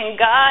 and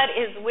God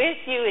is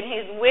with you, and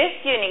He's with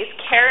you, and He's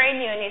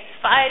carrying you, and He's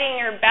fighting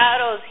your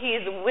battles.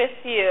 He's with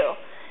you.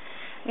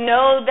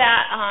 Know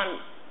that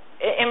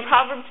in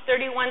Proverbs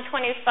 31:25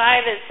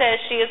 it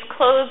says, she is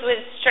clothed with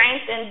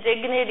strength and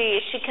dignity.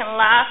 She can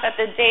laugh at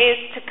the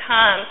days to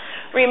come.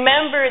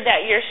 Remember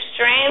that your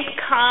strength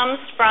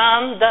comes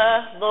from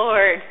the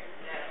Lord.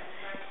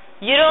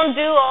 You don't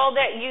do all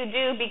that you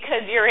do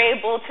because you're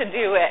able to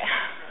do it.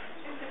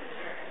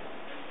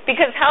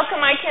 Because how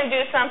come I can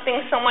do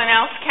something someone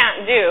else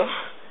can't do?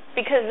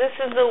 Because this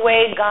is the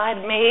way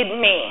God made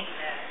me.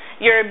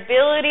 Your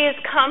abilities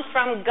come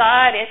from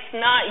God. It's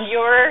not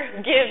your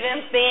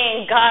given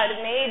thing. God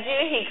made you.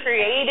 He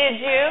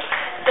created you.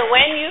 So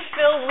when you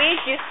feel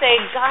weak, you say,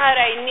 God,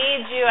 I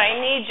need you.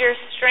 I need your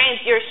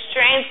strength. Your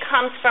strength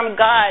comes from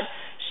God.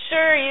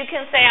 Sure, you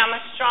can say, I'm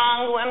a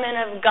strong woman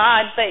of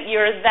God, but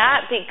you're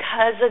that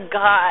because of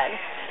God,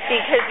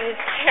 because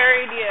He's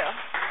carried you.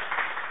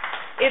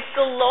 It's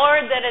the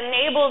Lord that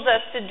enables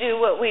us to do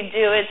what we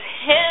do. It's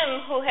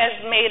Him who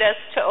has made us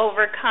to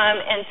overcome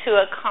and to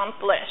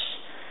accomplish.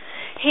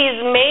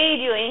 He's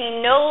made you, and He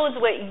knows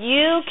what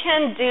you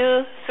can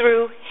do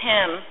through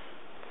Him.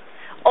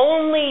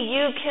 only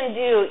you can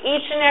do.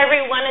 Each and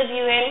every one of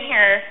you in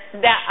here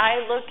that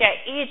I look at,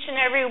 each and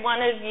every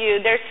one of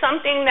you, there's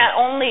something that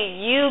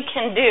only you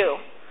can do.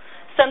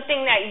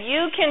 Something that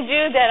you can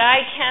do that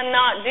I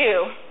cannot do.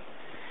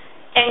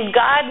 And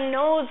God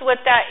knows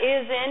what that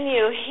is in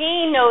you.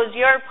 He knows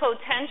your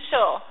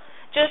potential.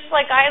 Just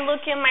like I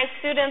look in my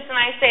students and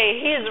I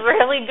say, he's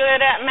really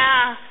good at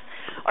math,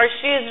 or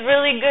she's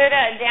really good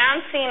at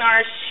dancing,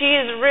 or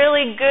she's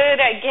really good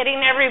at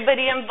getting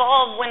everybody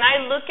involved. When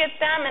I look at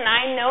them and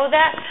I know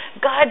that,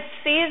 God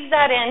sees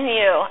that in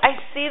you. I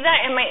see that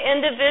in my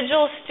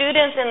individual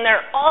students, and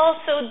they're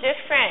all so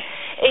different.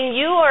 And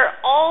you are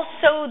all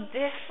so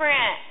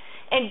different.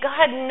 And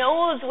God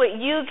knows what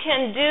you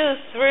can do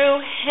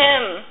through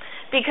Him,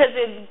 because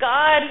it's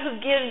God who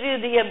gives you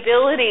the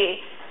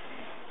ability.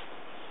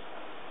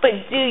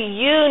 But do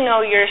you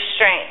know your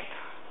strength?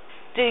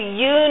 Do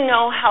you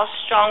know how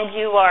strong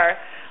you are?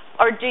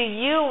 Or do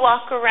you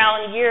walk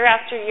around year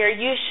after year?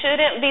 You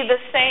shouldn't be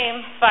the same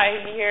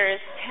 5 years,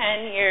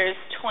 10 years,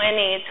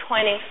 20,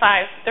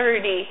 25,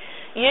 30.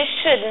 You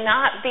should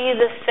not be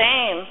the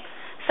same.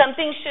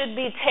 Something should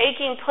be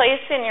taking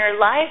place in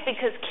your life,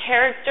 because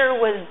character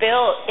was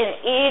built in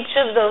each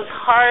of those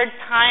hard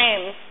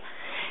times.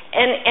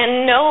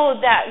 And know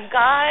that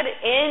God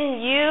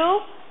in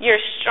you,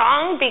 you're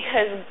strong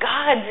because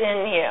God's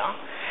in you.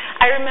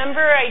 I remember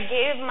I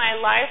gave my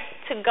life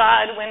to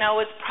God when I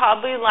was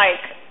probably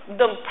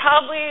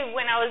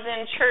when I was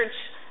in church,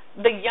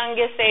 the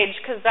youngest age,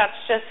 because that's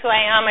just who I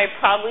am. I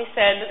probably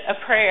said a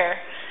prayer.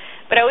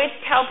 But I always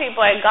tell people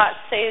I got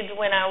saved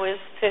when I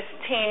was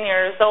 15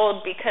 years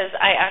old, because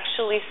I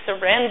actually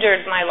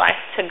surrendered my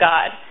life to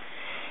God.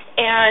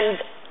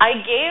 And I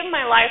gave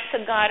my life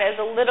to God as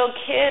a little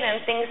kid,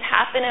 and things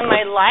happened in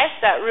my life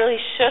that really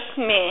shook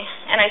me.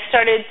 And I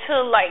started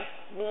to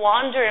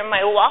wander in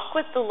my walk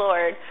with the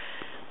Lord.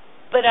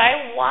 But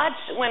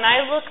when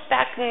I look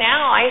back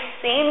now, I've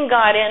seen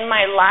God in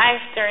my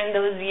life during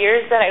those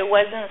years that I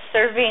wasn't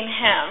serving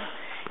Him.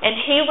 And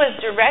He was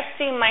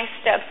directing my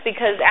steps,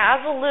 because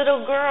as a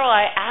little girl,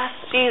 I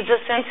asked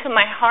Jesus into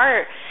my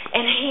heart,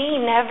 and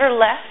He never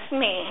left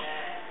me.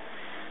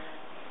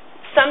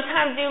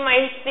 Sometimes you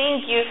might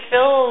think you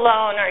feel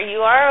alone, or you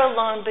are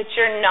alone, but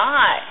you're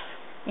not.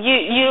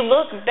 You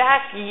look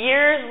back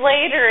years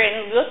later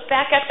and look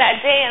back at that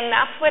day, and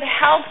that's what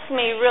helps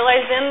me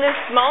realize in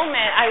this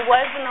moment I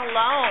wasn't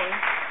alone.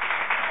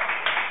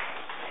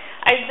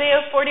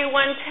 Isaiah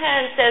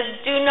 41:10 says,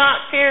 "Do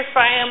not fear, for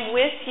I am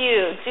with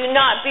you. Do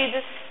not be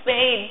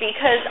dismayed,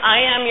 because I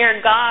am your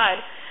God.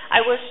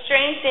 I will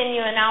strengthen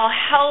you and I will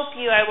help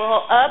you. I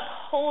will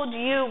uphold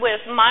you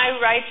with my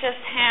righteous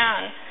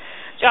hand."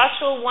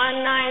 Joshua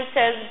 1:9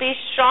 says, "Be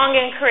strong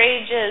and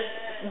courageous.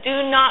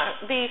 Do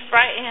not be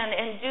frightened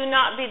and do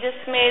not be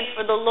dismayed,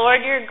 for the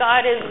Lord your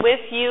God is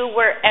with you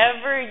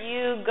wherever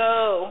you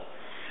go."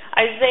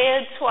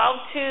 Isaiah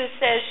 12:2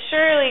 says,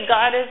 "Surely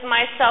God is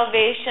my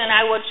salvation.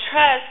 I will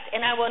trust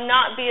and I will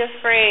not be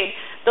afraid.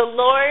 The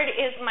Lord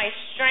is my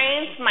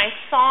strength, my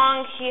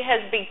song. He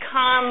has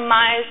become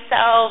my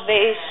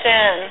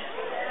salvation."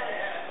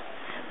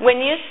 When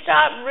you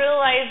stop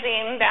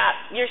realizing that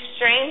your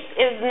strength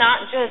is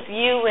not just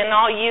you and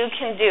all you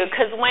can do,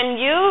 because when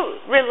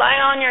you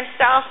rely on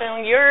yourself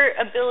and your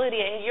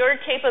ability and your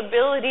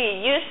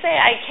capability, you say,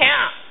 "I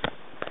can't."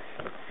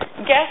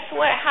 Guess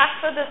what?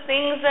 Half of the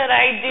things that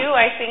I do,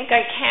 I think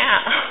I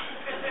can't.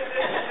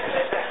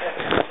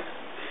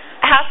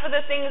 Half of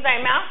the things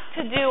I'm asked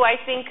to do, I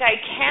think I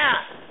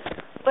can't.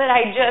 But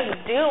I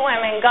just do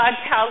them, and God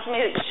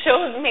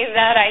shows me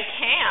that I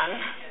can.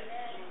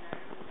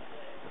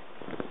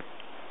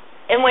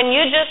 And when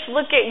you just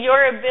look at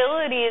your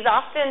abilities,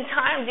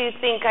 oftentimes you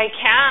think I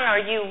can, or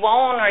you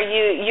won't, or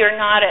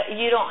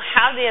you don't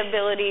have the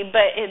ability,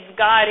 but it's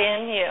God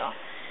in you.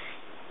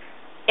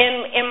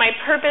 And my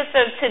purpose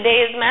of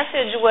today's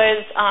message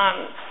was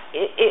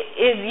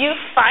is you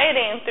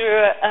fighting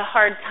through a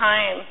hard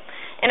time.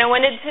 And I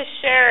wanted to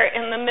share,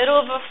 in the middle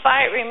of a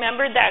fight,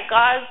 remember that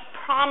God's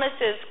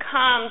promises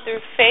come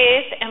through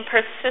faith and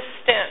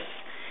persistence.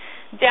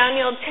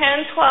 Daniel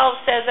 10:12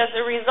 says, "As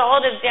a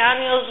result of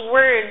Daniel's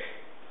words,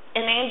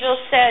 an angel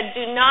said,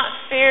 'Do not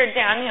fear,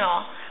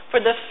 Daniel,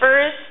 for the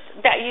first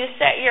that you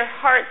set your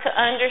heart to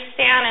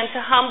understand and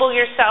to humble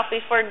yourself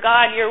before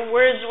God, your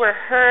words were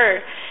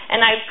heard,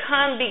 and I've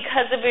come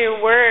because of your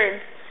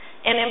words.'"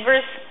 And in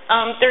verse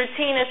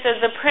 13 it says,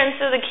 "The prince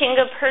of the king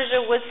of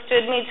Persia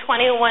withstood me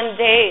 21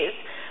 days.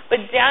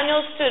 But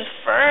Daniel stood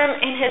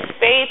firm in his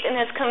faith and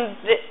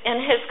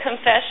in his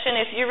confession."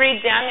 If you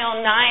read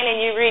Daniel 9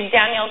 and you read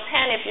Daniel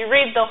 10, if you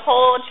read the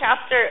whole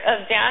chapter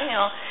of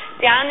Daniel,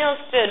 Daniel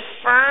stood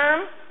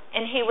firm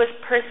and he was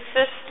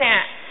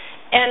persistent.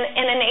 And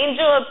an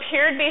angel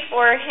appeared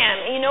before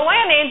him. You know why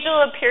an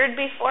angel appeared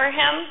before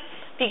him?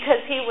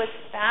 Because he was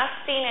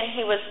fasting and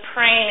he was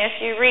praying.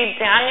 If you read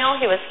Daniel,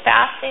 he was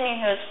fasting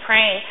and he was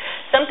praying.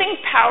 Something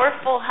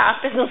powerful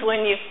happens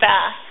when you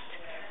fast.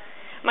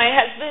 My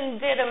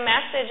husband did a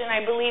message, and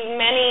I believe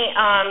many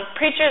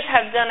preachers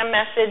have done a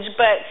message,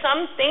 but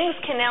some things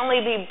can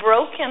only be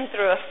broken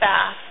through a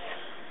fast.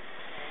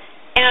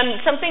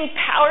 And something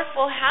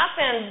powerful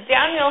happened.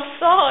 Daniel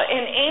saw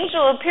an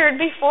angel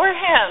appeared before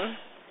him.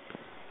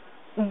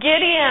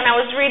 Gideon, I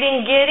was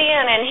reading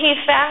Gideon, and he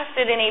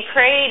fasted and he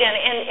prayed.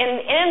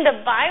 And in the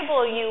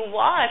Bible you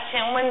watch,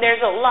 and when there's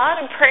a lot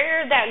of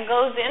prayer that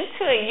goes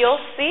into it,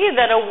 you'll see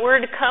that a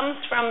word comes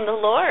from the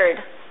Lord.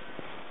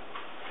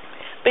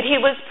 But he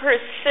was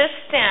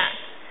persistent.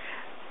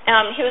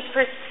 He was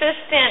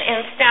persistent and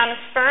stand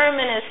firm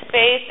in his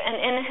faith and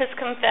in his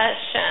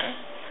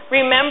confession.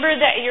 Remember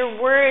that your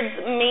words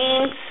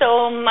mean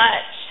so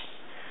much.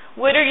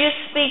 What are you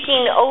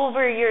speaking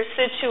over your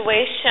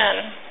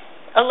situation?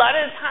 A lot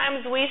of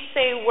times we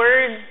say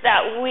words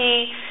that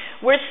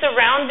we're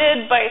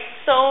surrounded by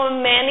so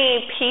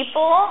many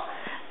people,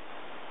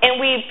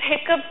 and we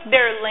pick up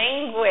their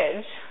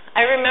language.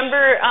 I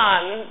remember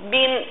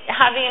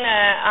having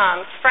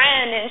a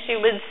friend, and she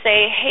would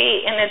say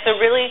hate, and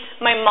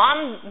my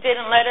mom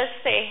didn't let us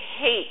say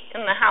hate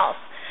in the house.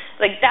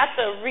 Like, that's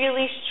a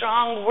really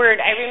strong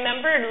word. I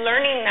remember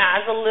learning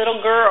that as a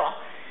little girl.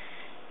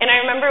 And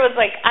I remember it was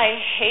like, I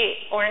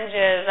hate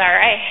oranges, or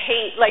I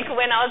hate, like,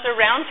 when I was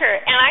around her.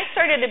 And I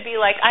started to be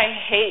like, I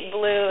hate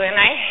blue, and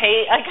I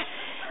hate, like,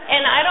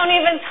 and I don't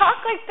even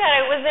talk like that.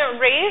 I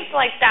wasn't raised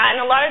like that.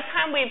 And a lot of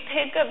time we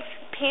pick up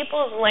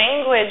people's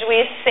language.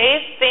 We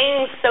say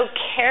things so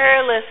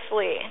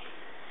carelessly.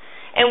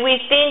 And we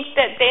think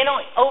that they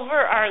don't, over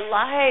our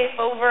life,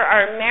 over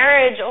our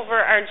marriage, over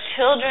our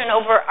children,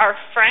 over our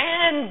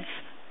friends,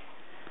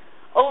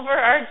 over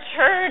our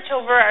church,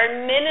 over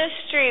our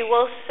ministry,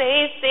 we'll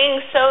say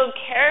things so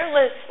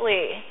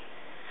carelessly,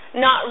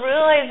 not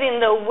realizing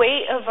the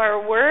weight of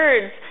our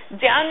words.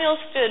 Daniel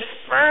stood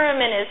firm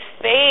in his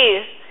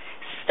faith.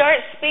 Start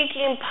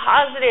speaking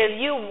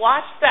positive. You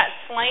watch that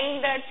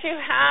slang that you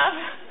have.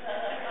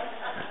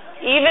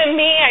 Even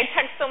me, I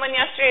texted someone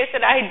yesterday, I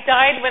said, I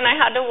died when I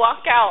had to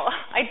walk out.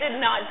 I did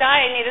not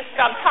die. I need to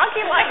stop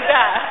talking like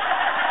that.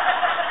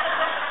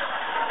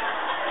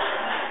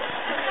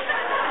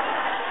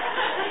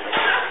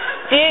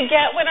 Do you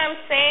get what I'm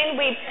saying?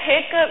 We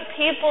pick up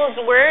people's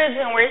words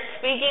and we're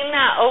speaking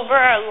that over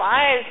our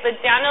lives. But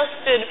Daniel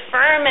stood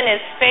firm in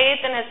his faith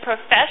and his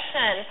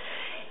profession,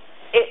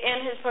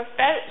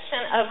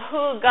 of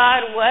who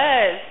God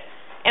was.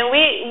 And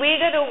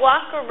we got to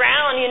walk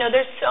around,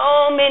 there's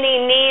so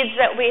many needs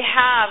that we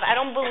have. I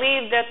don't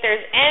believe that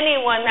there's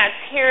anyone that's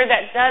here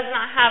that does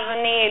not have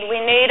a need.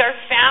 We need our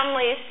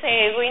families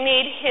saved. We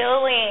need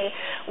healing.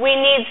 We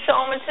need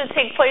so much to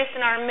take place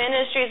in our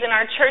ministries, in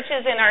our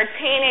churches, in our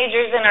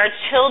teenagers, in our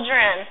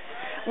children.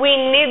 We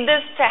need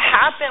this to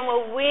happen.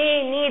 Well, we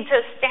need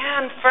to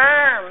stand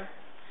firm.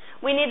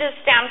 We need to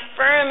stand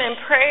firm in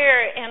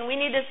prayer, and we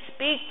need to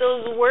speak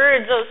those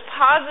words, those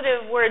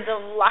positive words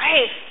of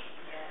life.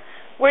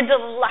 Words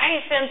of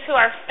life into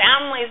our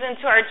families,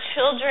 into our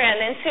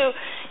children,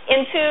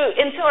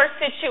 into our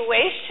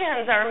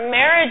situations, our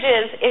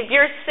marriages. If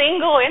you're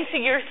single,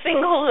 into your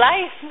single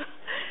life.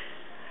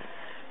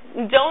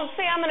 Don't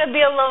say I'm going to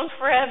be alone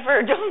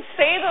forever. Don't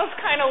say those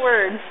kind of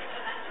words.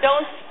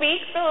 Don't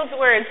speak those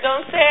words.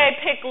 Don't say I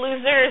pick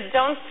losers.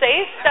 Don't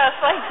say stuff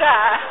like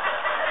that.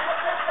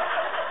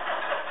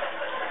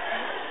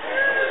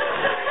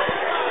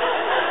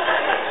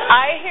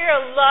 I hear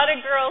a lot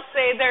of girls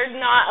say there's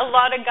not a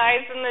lot of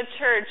guys in the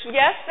church.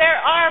 Yes, there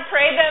are.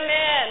 Pray them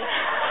in.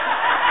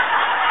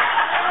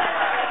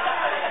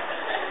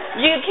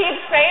 You keep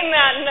saying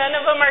that, none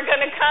of them are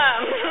going to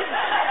come.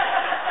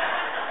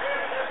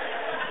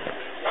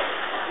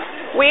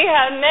 We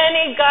have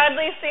many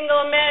godly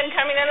single men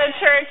coming in the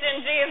church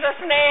in Jesus'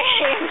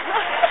 name.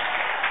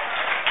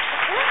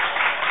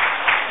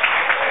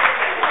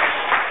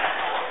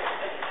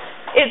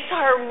 It's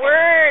our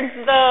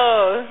words,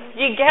 though.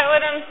 You get what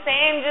I'm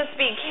saying? Just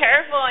be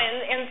careful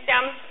and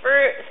stand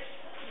firm.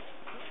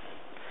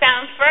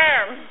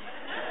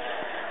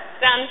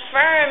 Stand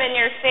firm in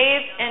your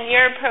faith and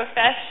your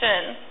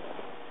profession.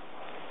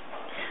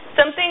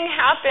 Something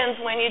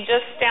happens when you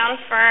just stand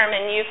firm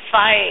and you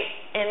fight,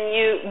 and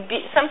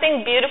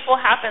something beautiful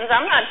happens.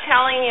 I'm not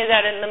telling you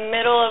that in the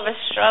middle of a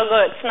struggle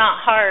it's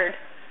not hard.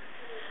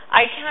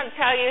 I can't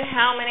tell you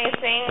how many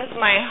things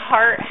my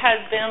heart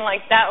has been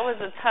like, that was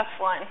a tough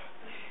one,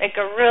 like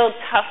a real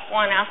tough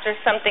one after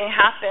something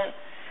happened.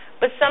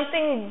 But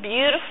something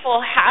beautiful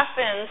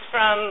happens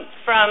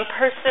from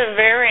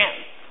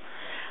perseverance.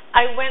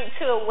 I went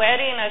to a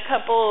wedding a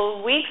couple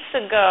of weeks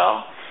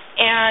ago,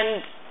 and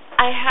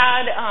I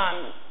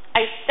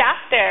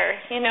sat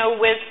there,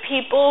 with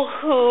people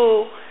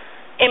who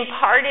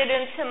imparted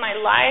into my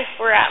life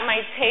were at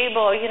my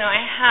table. I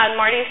had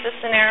Marty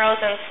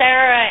Cisneros and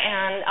Sarah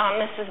and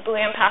Mrs.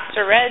 Bowie and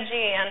Pastor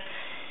Reggie,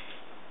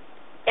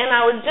 and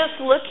I was just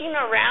looking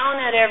around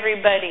at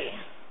everybody.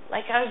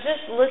 Like, I was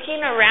just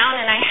looking around,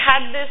 and I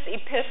had this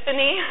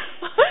epiphany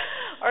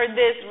or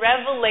this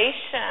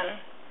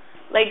revelation.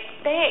 Like,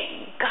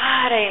 thank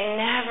God I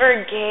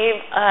never gave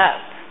up.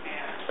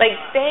 Like,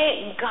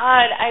 thank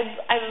God,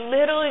 I've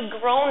literally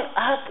grown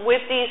up with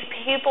these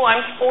people.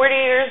 I'm 40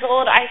 years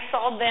old. I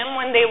saw them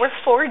when they were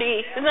 40.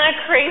 Isn't that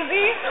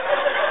crazy?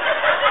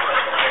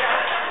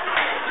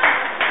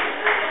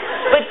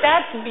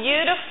 That's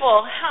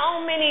beautiful. How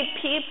many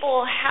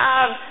people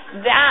have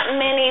that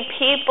many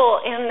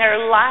people in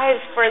their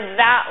lives for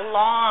that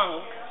long?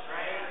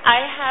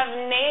 I have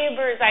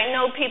neighbors. I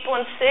know people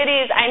in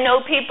cities. I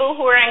know people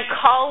who are in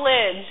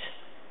college.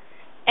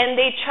 And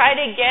they try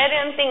to get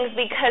in things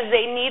because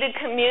they need a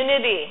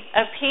community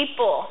of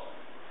people.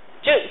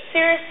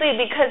 Seriously,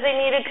 because they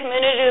need a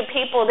community of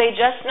people. They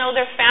just know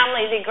their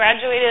family. They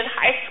graduated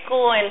high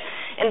school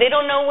and they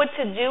don't know what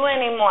to do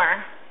anymore.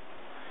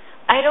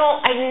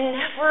 I've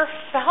never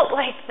felt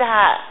like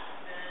that.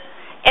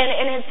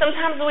 And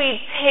sometimes we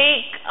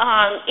take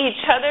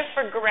each other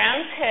for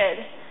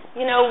granted.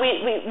 You know,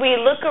 we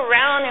look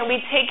around and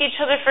we take each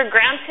other for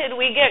granted.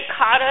 We get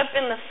caught up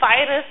in the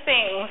fight of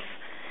things.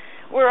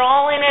 We're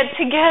all in it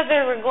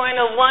together. We're going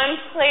to one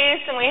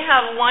place and we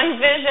have one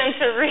vision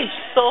to reach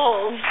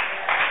souls.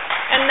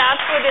 And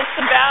that's what it's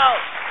about.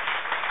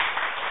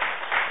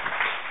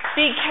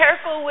 Be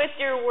careful with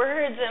your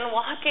words and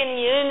walk in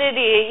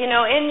unity. You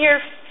know, in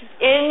your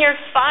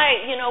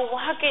fight, you know,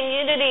 walk in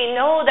unity.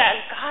 Know that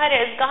God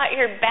has got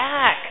your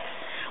back.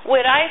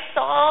 What I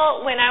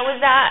saw when I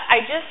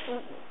just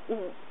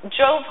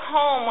drove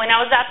home, when I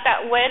was at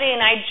that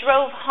wedding, I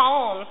drove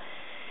home,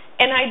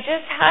 and I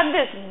just had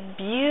this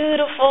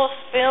beautiful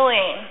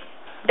feeling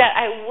that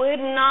I would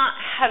not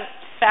have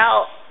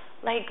felt.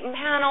 Like,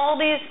 man, all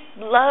these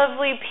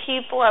lovely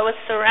people I was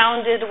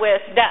surrounded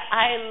with that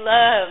I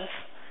love.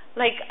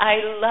 Like, I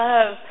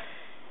love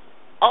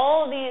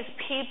all these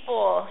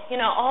people, you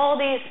know,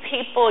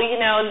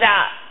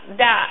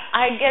 that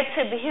I get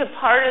to be a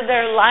part of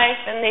their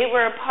life and they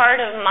were a part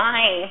of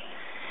mine.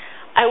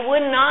 I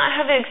would not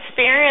have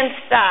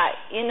experienced that,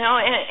 you know,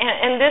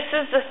 and this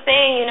is the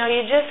thing, you know,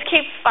 you just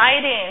keep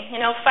fighting, you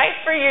know, fight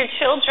for your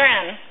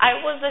children.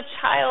 I was a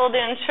child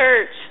in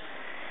church,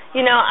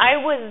 you know, I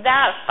was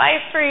that.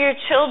 Fight for your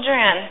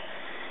children.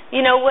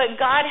 You know, what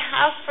God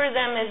has for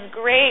them is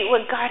great.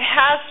 What God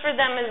has for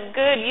them is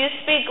good. You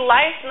speak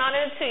life not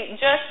into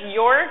just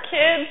your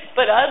kids,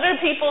 but other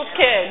people's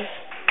kids.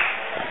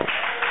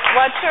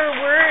 Watch our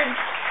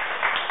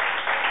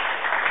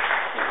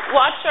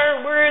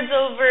words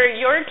over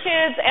your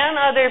kids and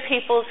other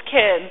people's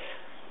kids.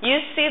 You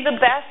see the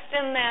best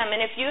in them. And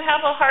if you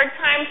have a hard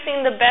time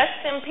seeing the best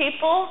in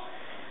people,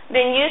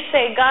 then you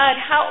say, God,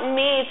 help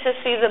me to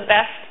see the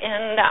best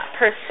in that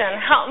person.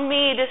 Help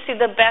me to see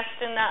the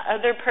best in that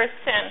other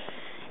person.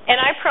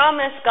 And I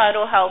promise God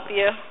will help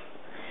you.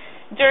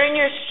 During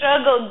your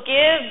struggle,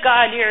 give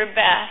God your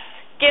best.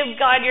 Give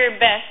God your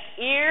best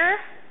ear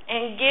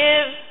and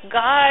give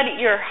God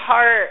your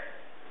heart.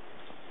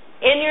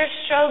 In your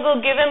struggle,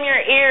 give Him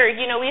your ear.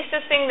 You know, we used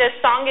to sing this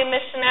song in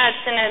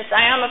Missionettes, and it's,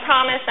 I am a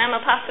promise, I am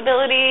a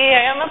possibility,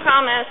 I am a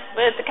promise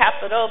with a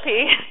capital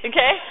P,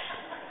 okay?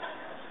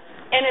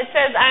 And it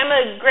says, I'm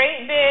a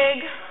great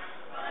big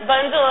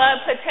bundle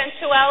of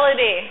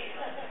potentiality.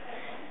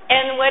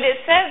 And what it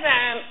says,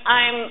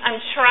 I'm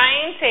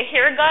trying to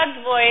hear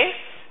God's voice,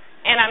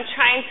 and I'm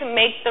trying to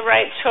make the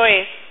right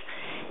choice.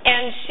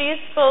 And she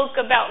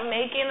spoke about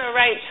making the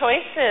right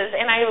choices,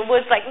 and I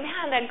was like,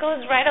 man, that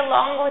goes right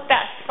along with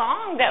that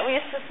song that we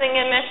used to sing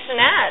in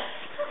Missionettes.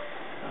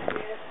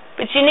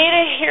 But you need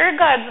to hear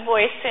God's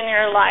voice in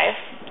your life.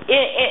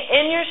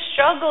 In your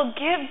struggle,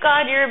 give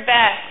God your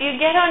best. You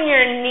get on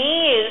your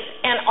knees,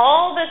 and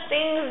all the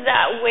things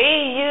that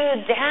weigh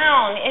you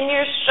down in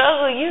your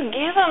struggle, you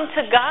give them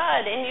to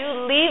God, and you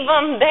leave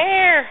them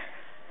there.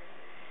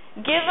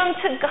 Give them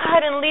to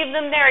God and leave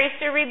them there. I used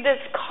to read this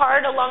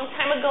card a long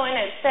time ago, and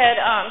it said,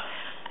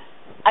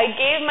 I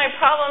gave my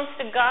problems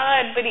to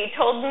God, but He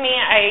told me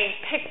I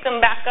picked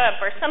them back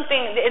up, or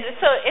something.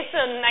 It's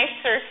a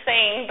nicer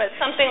saying, but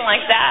something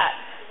like that.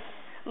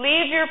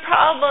 Leave your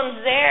problems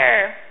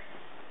there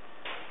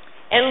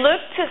and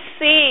look to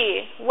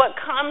see what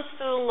comes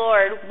to the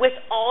Lord with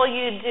all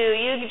you do.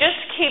 You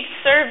just keep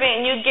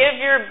serving. You give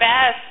your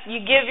best.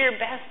 You give your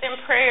best in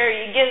prayer.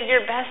 You give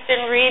your best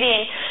in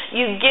reading.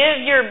 You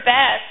give your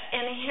best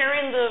in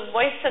hearing the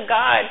voice of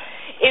God.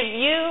 If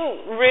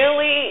you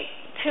really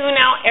tune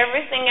out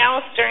everything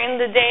else during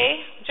the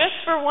day, just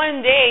for one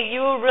day,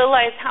 you will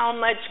realize how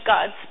much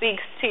God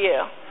speaks to you.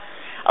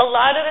 A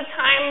lot of the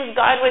times,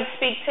 God would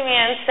speak to me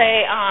and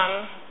say,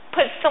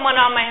 put someone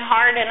on my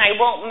heart and I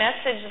won't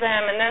message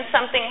them, and then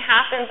something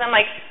happens. I'm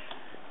like,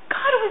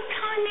 God was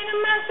telling me to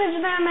message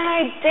them and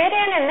I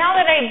didn't, and now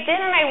that I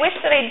didn't, I wish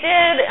that I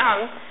did.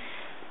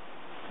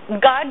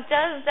 God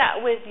does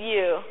that with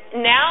you.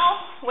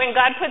 Now, when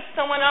God puts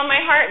someone on my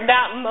heart,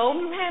 that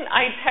moment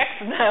I text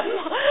them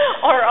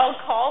or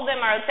I'll call them,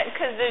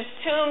 because there's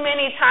too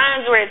many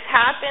times where it's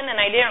happened and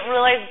I didn't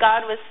realize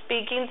God was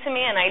speaking to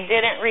me and I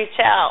didn't reach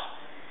out.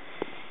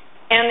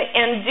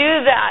 And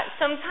do that.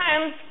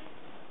 Sometimes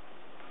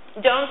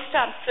don't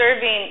stop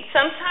serving.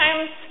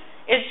 Sometimes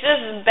it's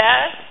just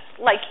best,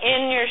 like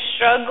in your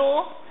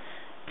struggle,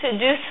 to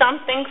do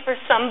something for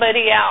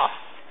somebody else.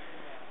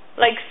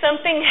 Like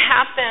something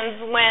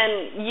happens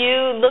when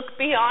you look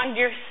beyond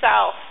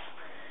yourself.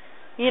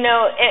 You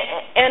know,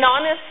 and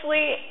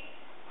honestly,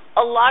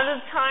 a lot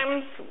of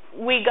times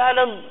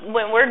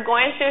when we're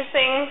going through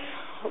things,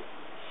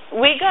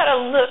 we got to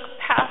look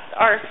past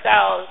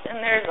ourselves, and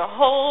there's a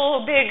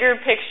whole bigger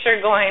picture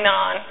going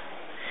on.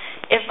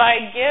 If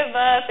I give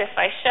up, if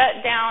I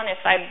shut down,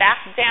 if I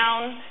back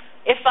down,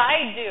 if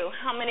I do,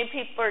 how many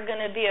people are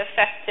going to be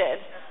affected?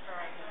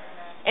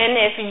 And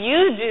if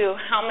you do,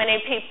 how many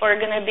people are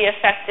going to be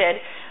affected?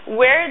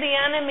 Where the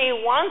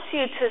enemy wants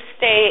you to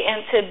stay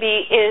and to be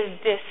is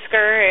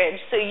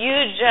discouraged. So you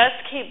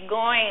just keep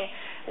going.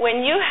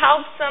 When you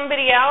help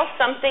somebody else,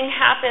 something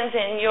happens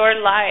in your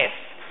life.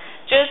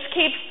 Just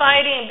keep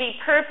fighting, be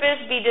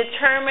purposed, be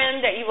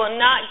determined that you will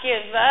not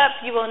give up,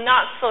 you will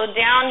not slow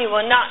down, you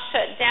will not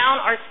shut down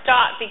or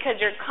stop, because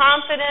your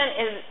confidence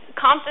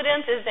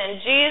is in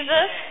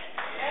Jesus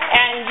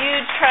and you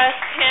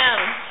trust Him.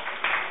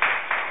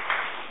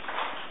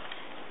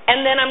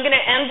 And then I'm going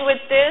to end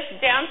with this,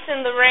 dance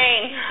in the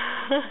rain.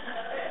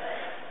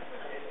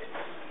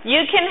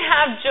 You can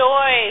have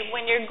joy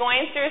when you're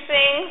going through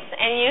things,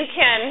 and you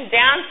can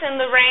dance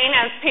in the rain,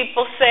 as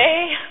people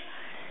say.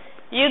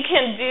 You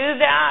can do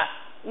that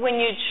when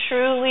you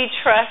truly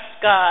trust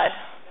God.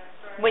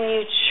 When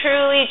you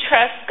truly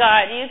trust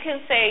God, you can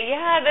say,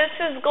 yeah, this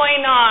is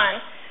going on.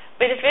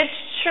 But if it's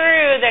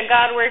true that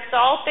God works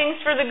all things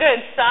for the good,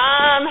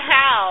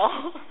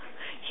 somehow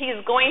He's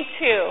going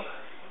to.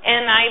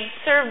 And I've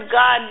served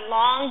God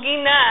long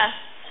enough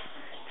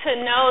to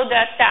know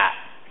that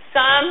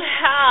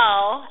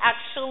somehow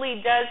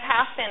actually does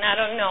happen. I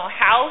don't know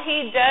how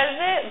He does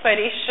it, but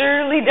He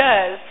surely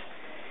does.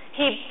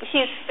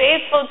 He's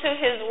faithful to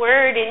His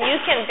word, and you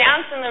can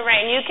dance in the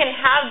rain. You can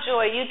have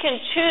joy. You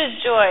can choose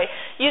joy.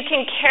 You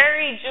can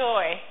carry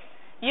joy.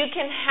 You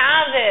can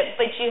have it,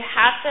 but you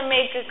have to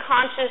make a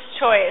conscious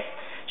choice.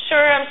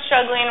 Sure, I'm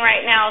struggling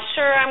right now.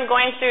 Sure, I'm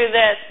going through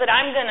this, but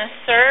I'm going to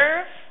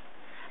serve.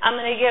 I'm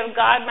going to give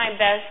God my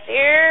best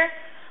ear.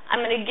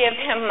 I'm going to give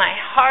Him my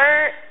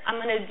heart. I'm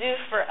going to do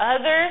for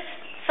others.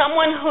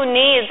 Someone who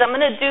needs, I'm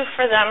going to do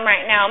for them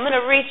right now. I'm going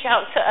to reach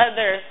out to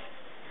others.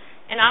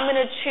 And I'm going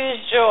to choose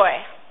joy.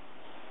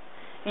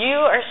 You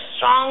are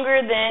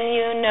stronger than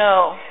you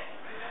know.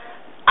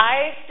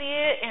 I see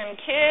it in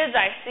kids.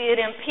 I see it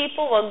in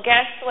people. Well,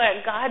 guess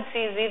what? God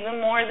sees even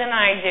more than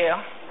I do.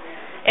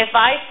 If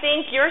I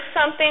think you're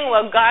something,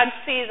 well, God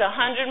sees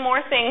 100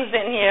 more things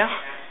in you.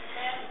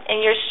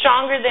 And you're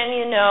stronger than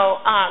you know.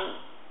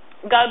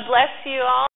 God bless you all.